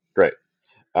 Yep. Great.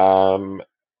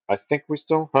 I think we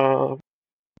still have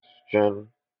question.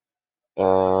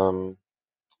 Hold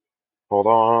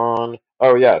on.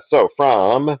 Oh yeah. So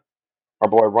from our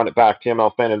boy Run It Back,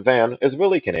 TML fan and van, is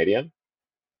Willie Canadian?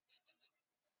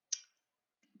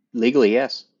 Legally,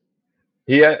 yes.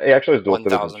 He actually has dual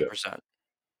citizenship. 1000%.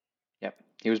 Yep.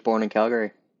 He was born in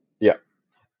Calgary. Yeah.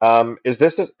 Is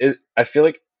this? I feel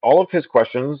like all of his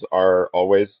questions are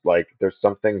always like there's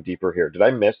something deeper here. Did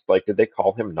I miss? Like, did they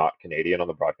call him not Canadian on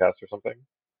the broadcast or something?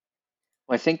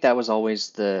 Well, I think that was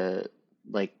always the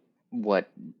like what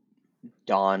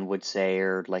Don would say,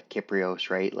 or like Kyprios,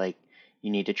 right? Like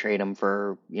you need to trade him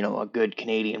for, a good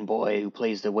Canadian boy who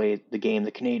plays the game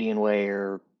the Canadian way,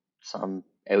 or some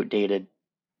outdated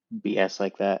BS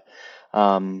like that.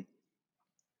 Um,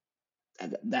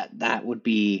 that would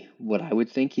be what I would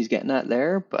think he's getting at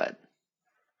there, but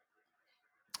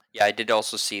Yeah, I did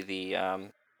also see the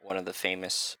one of the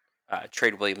famous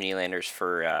trade William Nylanders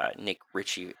for Nick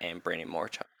Ritchie and Brandon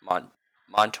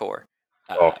Montour.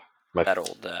 Oh, my That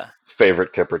old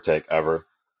favorite Kipper take ever.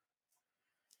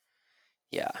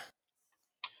 yeah.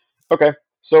 Okay,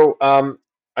 so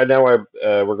I know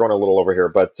we're going a little over here,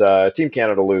 but Team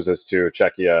Canada loses to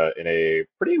Czechia in a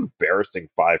pretty embarrassing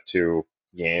 5-2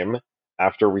 game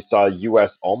after we saw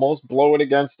U.S. almost blow it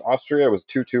against Austria. It was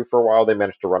 2-2 for a while. They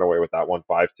managed to run away with that one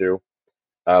 5-2.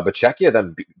 But Czechia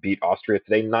then beat Austria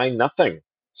today 9-0.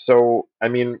 So, I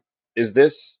mean, is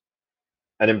this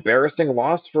an embarrassing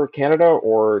loss for Canada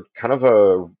or kind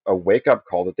of a wake-up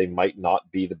call that they might not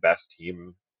be the best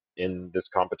team in this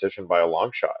competition by a long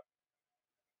shot?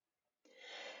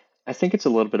 I think it's a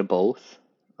little bit of both.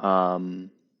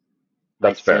 Um, I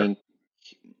That's fair. think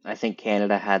I think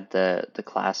Canada had the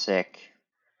classic,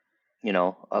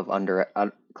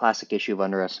 classic issue of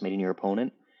underestimating your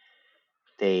opponent.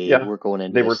 They Yeah, were going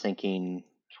into they this were thinking,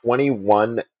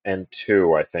 21-2,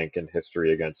 I think, in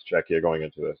history against Czechia going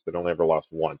into this. They'd only ever lost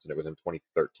once, and it was in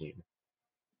 2013.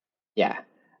 yeah.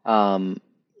 Um,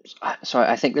 so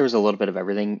I think there was a little bit of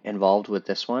everything involved with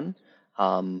this one.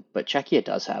 But Czechia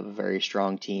does have a very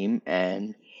strong team,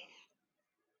 and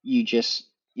you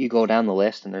go down the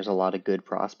list, and there's a lot of good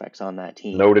prospects on that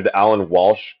team. Noted Alan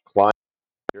Walsh, Klein,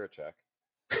 Jiricek.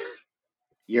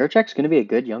 Jiricek's going to be a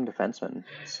good young defenseman. No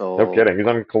So kidding. He's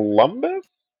on Columbus?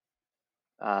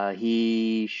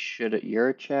 he should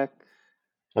Jiricek.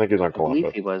 I think he's on I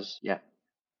believe Columbus. he was. Yeah.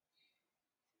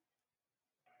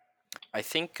 I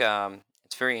think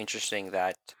it's very interesting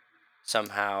that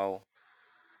somehow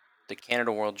the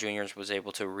Canada World Juniors was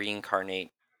able to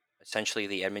reincarnate essentially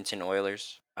the Edmonton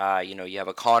Oilers. You have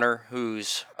a Connor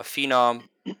who's a phenom,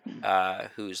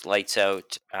 who's lights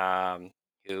out,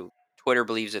 who Twitter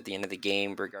believes at the end of the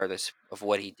game, regardless of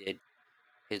what he did,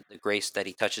 the grace that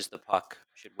he touches the puck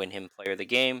should win him player of the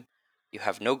game. You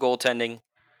have no goaltending,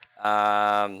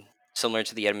 similar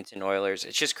to the Edmonton Oilers.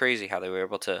 It's just crazy how they were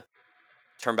able to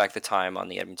turn back the time on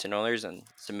the Edmonton Oilers and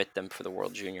submit them for the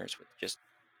World Juniors with just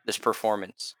this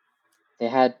performance. They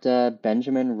had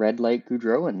Benjamin Red Light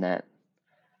Goudreau in that.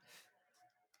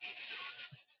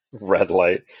 Red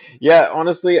light. Yeah,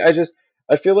 honestly,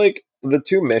 I feel like the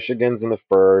two Michigans in the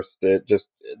first, it just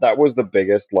that was the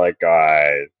biggest like,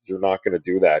 guys, you're not going to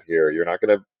do that here. You're not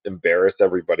going to embarrass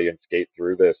everybody and skate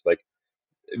through this. Like,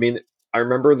 I mean, I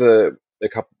remember the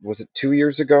couple, was it 2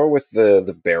 years ago with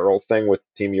the barrel thing with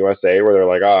Team USA where they're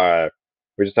like,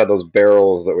 we just had those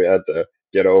barrels that we had to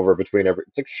get over between every.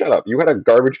 It's like, shut up. You had a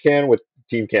garbage can with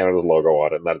Team Canada's logo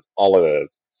on it, and that's all it is.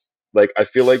 Like, I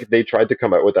feel like they tried to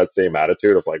come out with that same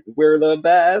attitude of like, we're the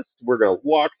best. We're gonna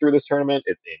walk through this tournament.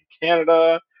 It's in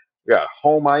Canada. We got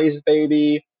home ice,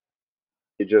 baby.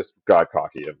 It just got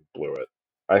cocky and blew it.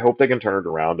 I hope they can turn it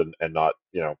around and not,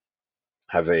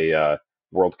 have a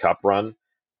World Cup run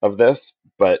of this.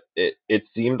 But it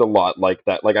seemed a lot like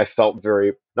that. Like I felt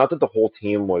very not that the whole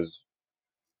team was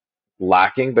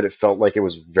lacking, but it felt like it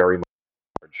was very much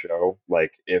a hard show.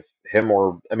 Like if him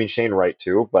or I mean Shane Wright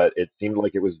too, but it seemed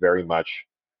like it was very much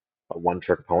a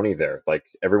one-trick pony there. Like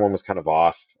everyone was kind of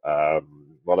off. A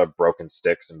lot of broken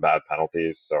sticks and bad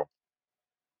penalties. So,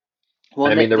 Well,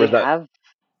 and I and mean, there they was that. have.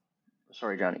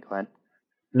 Sorry, Johnny, go ahead.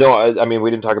 No, I mean, we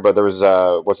didn't talk about there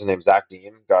was what's his name? Zach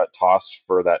Dean got tossed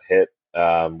for that hit,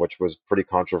 which was pretty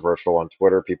controversial on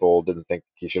Twitter. People didn't think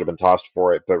he should have been tossed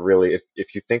for it, but really,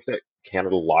 if you think that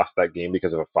Canada lost that game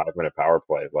because of a 5 minute power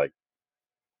play, like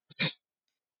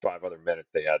 5 other minutes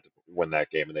they had to win that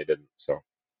game and they didn't. So.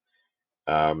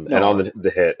 And on No,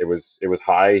 the hit, it was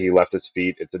high. He left his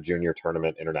feet. It's a junior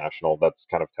tournament international. That's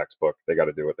kind of textbook. They got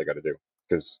to do what they got to do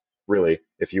because really,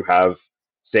 if you have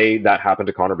say that happened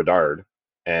to Connor Bedard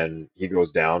and he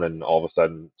goes down and all of a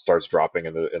sudden starts dropping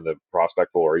in the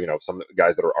prospect pool, or some of the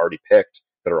guys that are already picked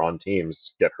that are on teams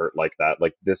get hurt like that.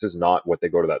 Like this is not what they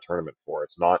go to that tournament for.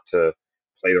 It's not to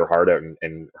play their heart out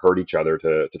and hurt each other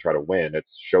to try to win.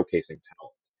 It's showcasing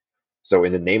talent. So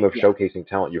in the name of yeah. showcasing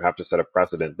talent, you have to set a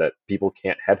precedent that people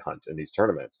can't headhunt in these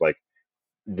tournaments. Like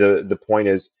the point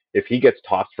is, if he gets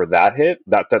tossed for that hit,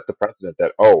 that sets the precedent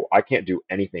that I can't do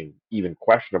anything even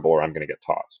questionable or I'm going to get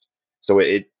tossed. So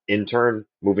it in turn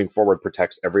moving forward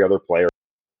protects every other player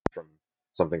from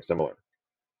something similar.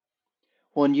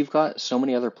 Well, and you've got so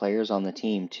many other players on the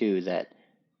team too that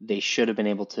they should have been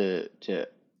able to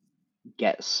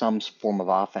get some form of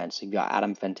offense. You've got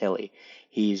Adam Fantilli.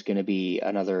 He's going to be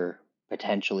another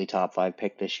potentially top five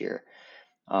pick this year.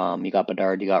 You got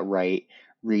Bedard, you got Wright,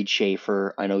 Reed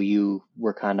Schaefer. I know you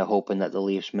were kind of hoping that the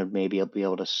Leafs would maybe be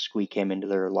able to squeak him into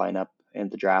their lineup in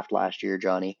the draft last year,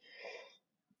 Johnny.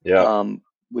 Yeah, Um,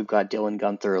 we've got Dylan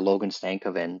Gunther, Logan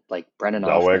Stankoven, like Brennan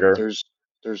Hoffman. Zellweger.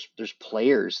 There's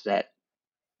players that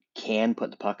can put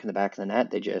the puck in the back of the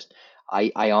net.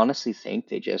 I honestly think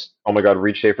they just Oh my God,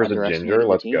 Reed Schaefer's a ginger. underestimated the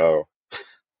Let's team. go.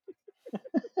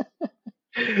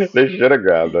 They should have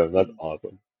grabbed him. That's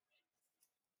awesome.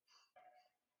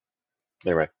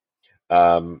 Anyway.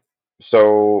 Um,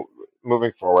 so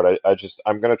moving forward,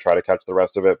 I'm gonna try to catch the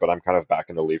rest of it, but I'm kind of back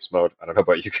into Leafs mode. I don't know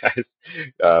about you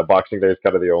guys. Boxing Day is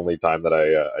kind of the only time that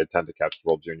I tend to catch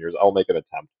World Juniors. I'll make an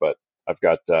attempt, but I've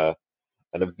got an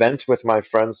event with my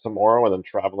friends tomorrow, and then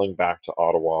traveling back to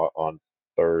Ottawa on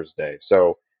Thursday.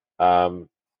 So um,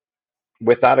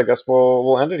 with that, I guess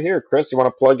we'll end it here. Chris, you want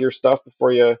to plug your stuff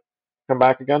before you come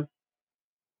back again?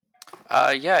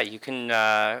 Yeah, you can.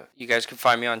 You guys can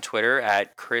find me on Twitter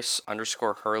at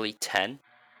Chris_Hurley10.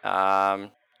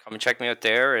 Come and check me out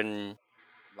there, and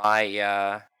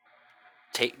my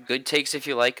good takes if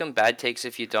you like them, bad takes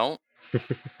if you don't.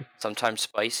 Sometimes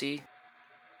spicy.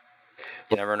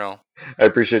 You never know. I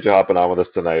appreciate you hopping on with us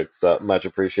tonight. It's, much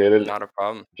appreciated. Not a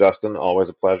problem. Justin, always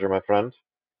a pleasure, my friend.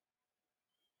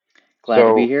 Glad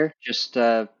to be So, here. Just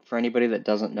for anybody that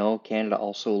doesn't know, Canada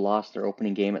also lost their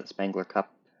opening game at the Spengler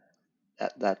Cup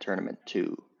at that tournament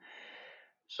too.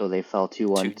 So they fell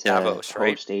 2-1 To to Davos,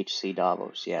 right? host HC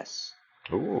Davos. Yes.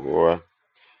 ooh,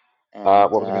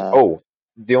 And what was I going to? Oh,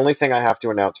 the only thing I have to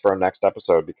announce for our next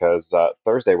episode because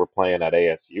Thursday we're playing at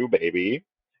ASU, baby,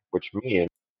 which means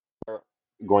we're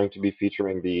going to be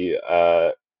featuring the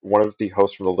one of the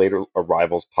hosts from the Later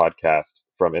Arrivals podcast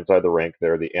from Inside the Rink.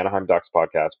 They're the Anaheim Ducks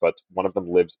podcast, but one of them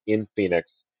lives in Phoenix.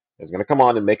 Is going to come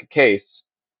on and make a case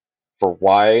for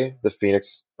why the Phoenix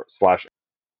slash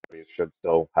should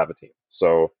still have a team.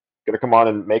 So, going to come on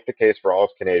and make the case for all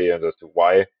Canadians as to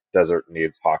why Desert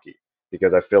needs hockey,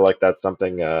 because I feel like that's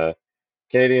something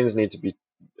Canadians need to be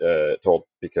told.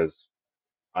 Because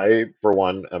I, for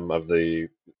one, am of the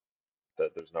that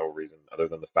there's no reason other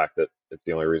than the fact that it's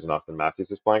the only reason Austin Matthews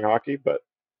is playing hockey, but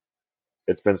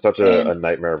it's been such a and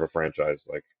nightmare of a franchise,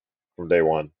 like from day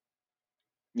one.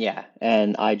 yeah,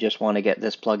 and I just want to get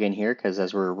this plug in here because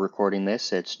as we're recording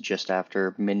this, it's just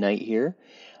after midnight here.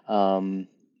 Um,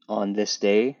 on this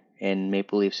day in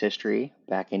Maple Leafs history,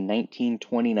 back in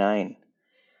 1929,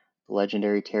 the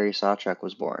legendary Terry Sawchuk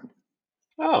was born.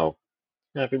 Oh,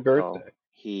 happy birthday.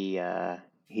 So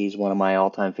he's one of my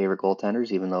all-time favorite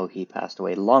goaltenders, even though he passed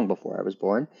away long before I was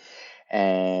born.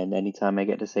 And anytime I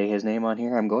get to say his name on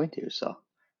here, I'm going to. So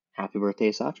happy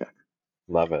birthday, Sawchuk.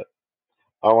 Love it.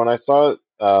 Oh, when I saw it,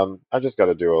 I just got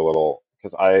to do a little,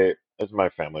 because it's my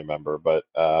family member, but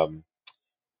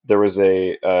there was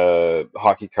a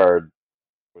hockey card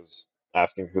was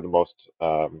asking who the most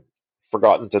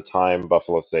forgotten to time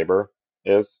Buffalo Sabre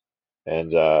is,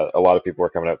 and a lot of people were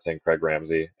coming out saying Craig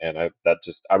Ramsey, and I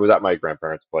was at my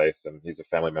grandparents' place, and he's a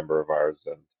family member of ours,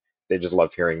 and they just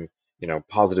love hearing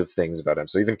positive things about him.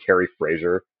 So even Carrie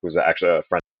Fraser, who's actually a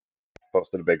friend,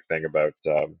 posted a big thing about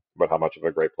how much of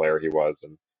a great player he was,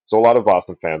 and so a lot of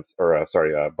Boston fans, or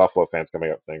Buffalo fans,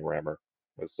 coming out saying Rammer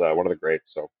was one of the greats.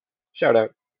 So shout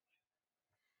out.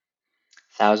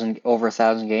 Over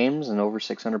 1,000 games and over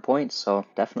 600 points. So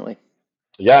definitely.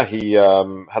 Yeah, he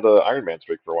had the Iron Man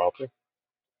streak for a while too.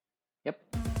 Yep.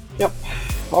 Yep.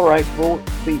 All right, we'll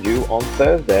see you on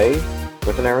Thursday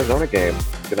with an Arizona game.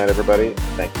 Good night, everybody.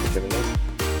 Thank you for tuning in.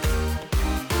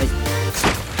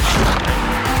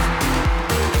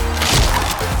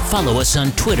 Follow us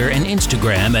on Twitter and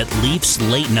Instagram at Leafs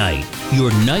Late Night,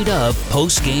 your night of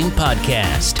post-game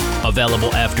podcast.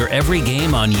 Available after every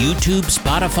game on YouTube,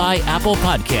 Spotify, Apple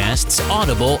Podcasts,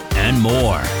 Audible, and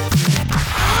more.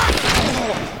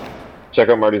 Check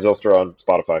out Marty Zylstra on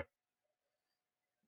Spotify.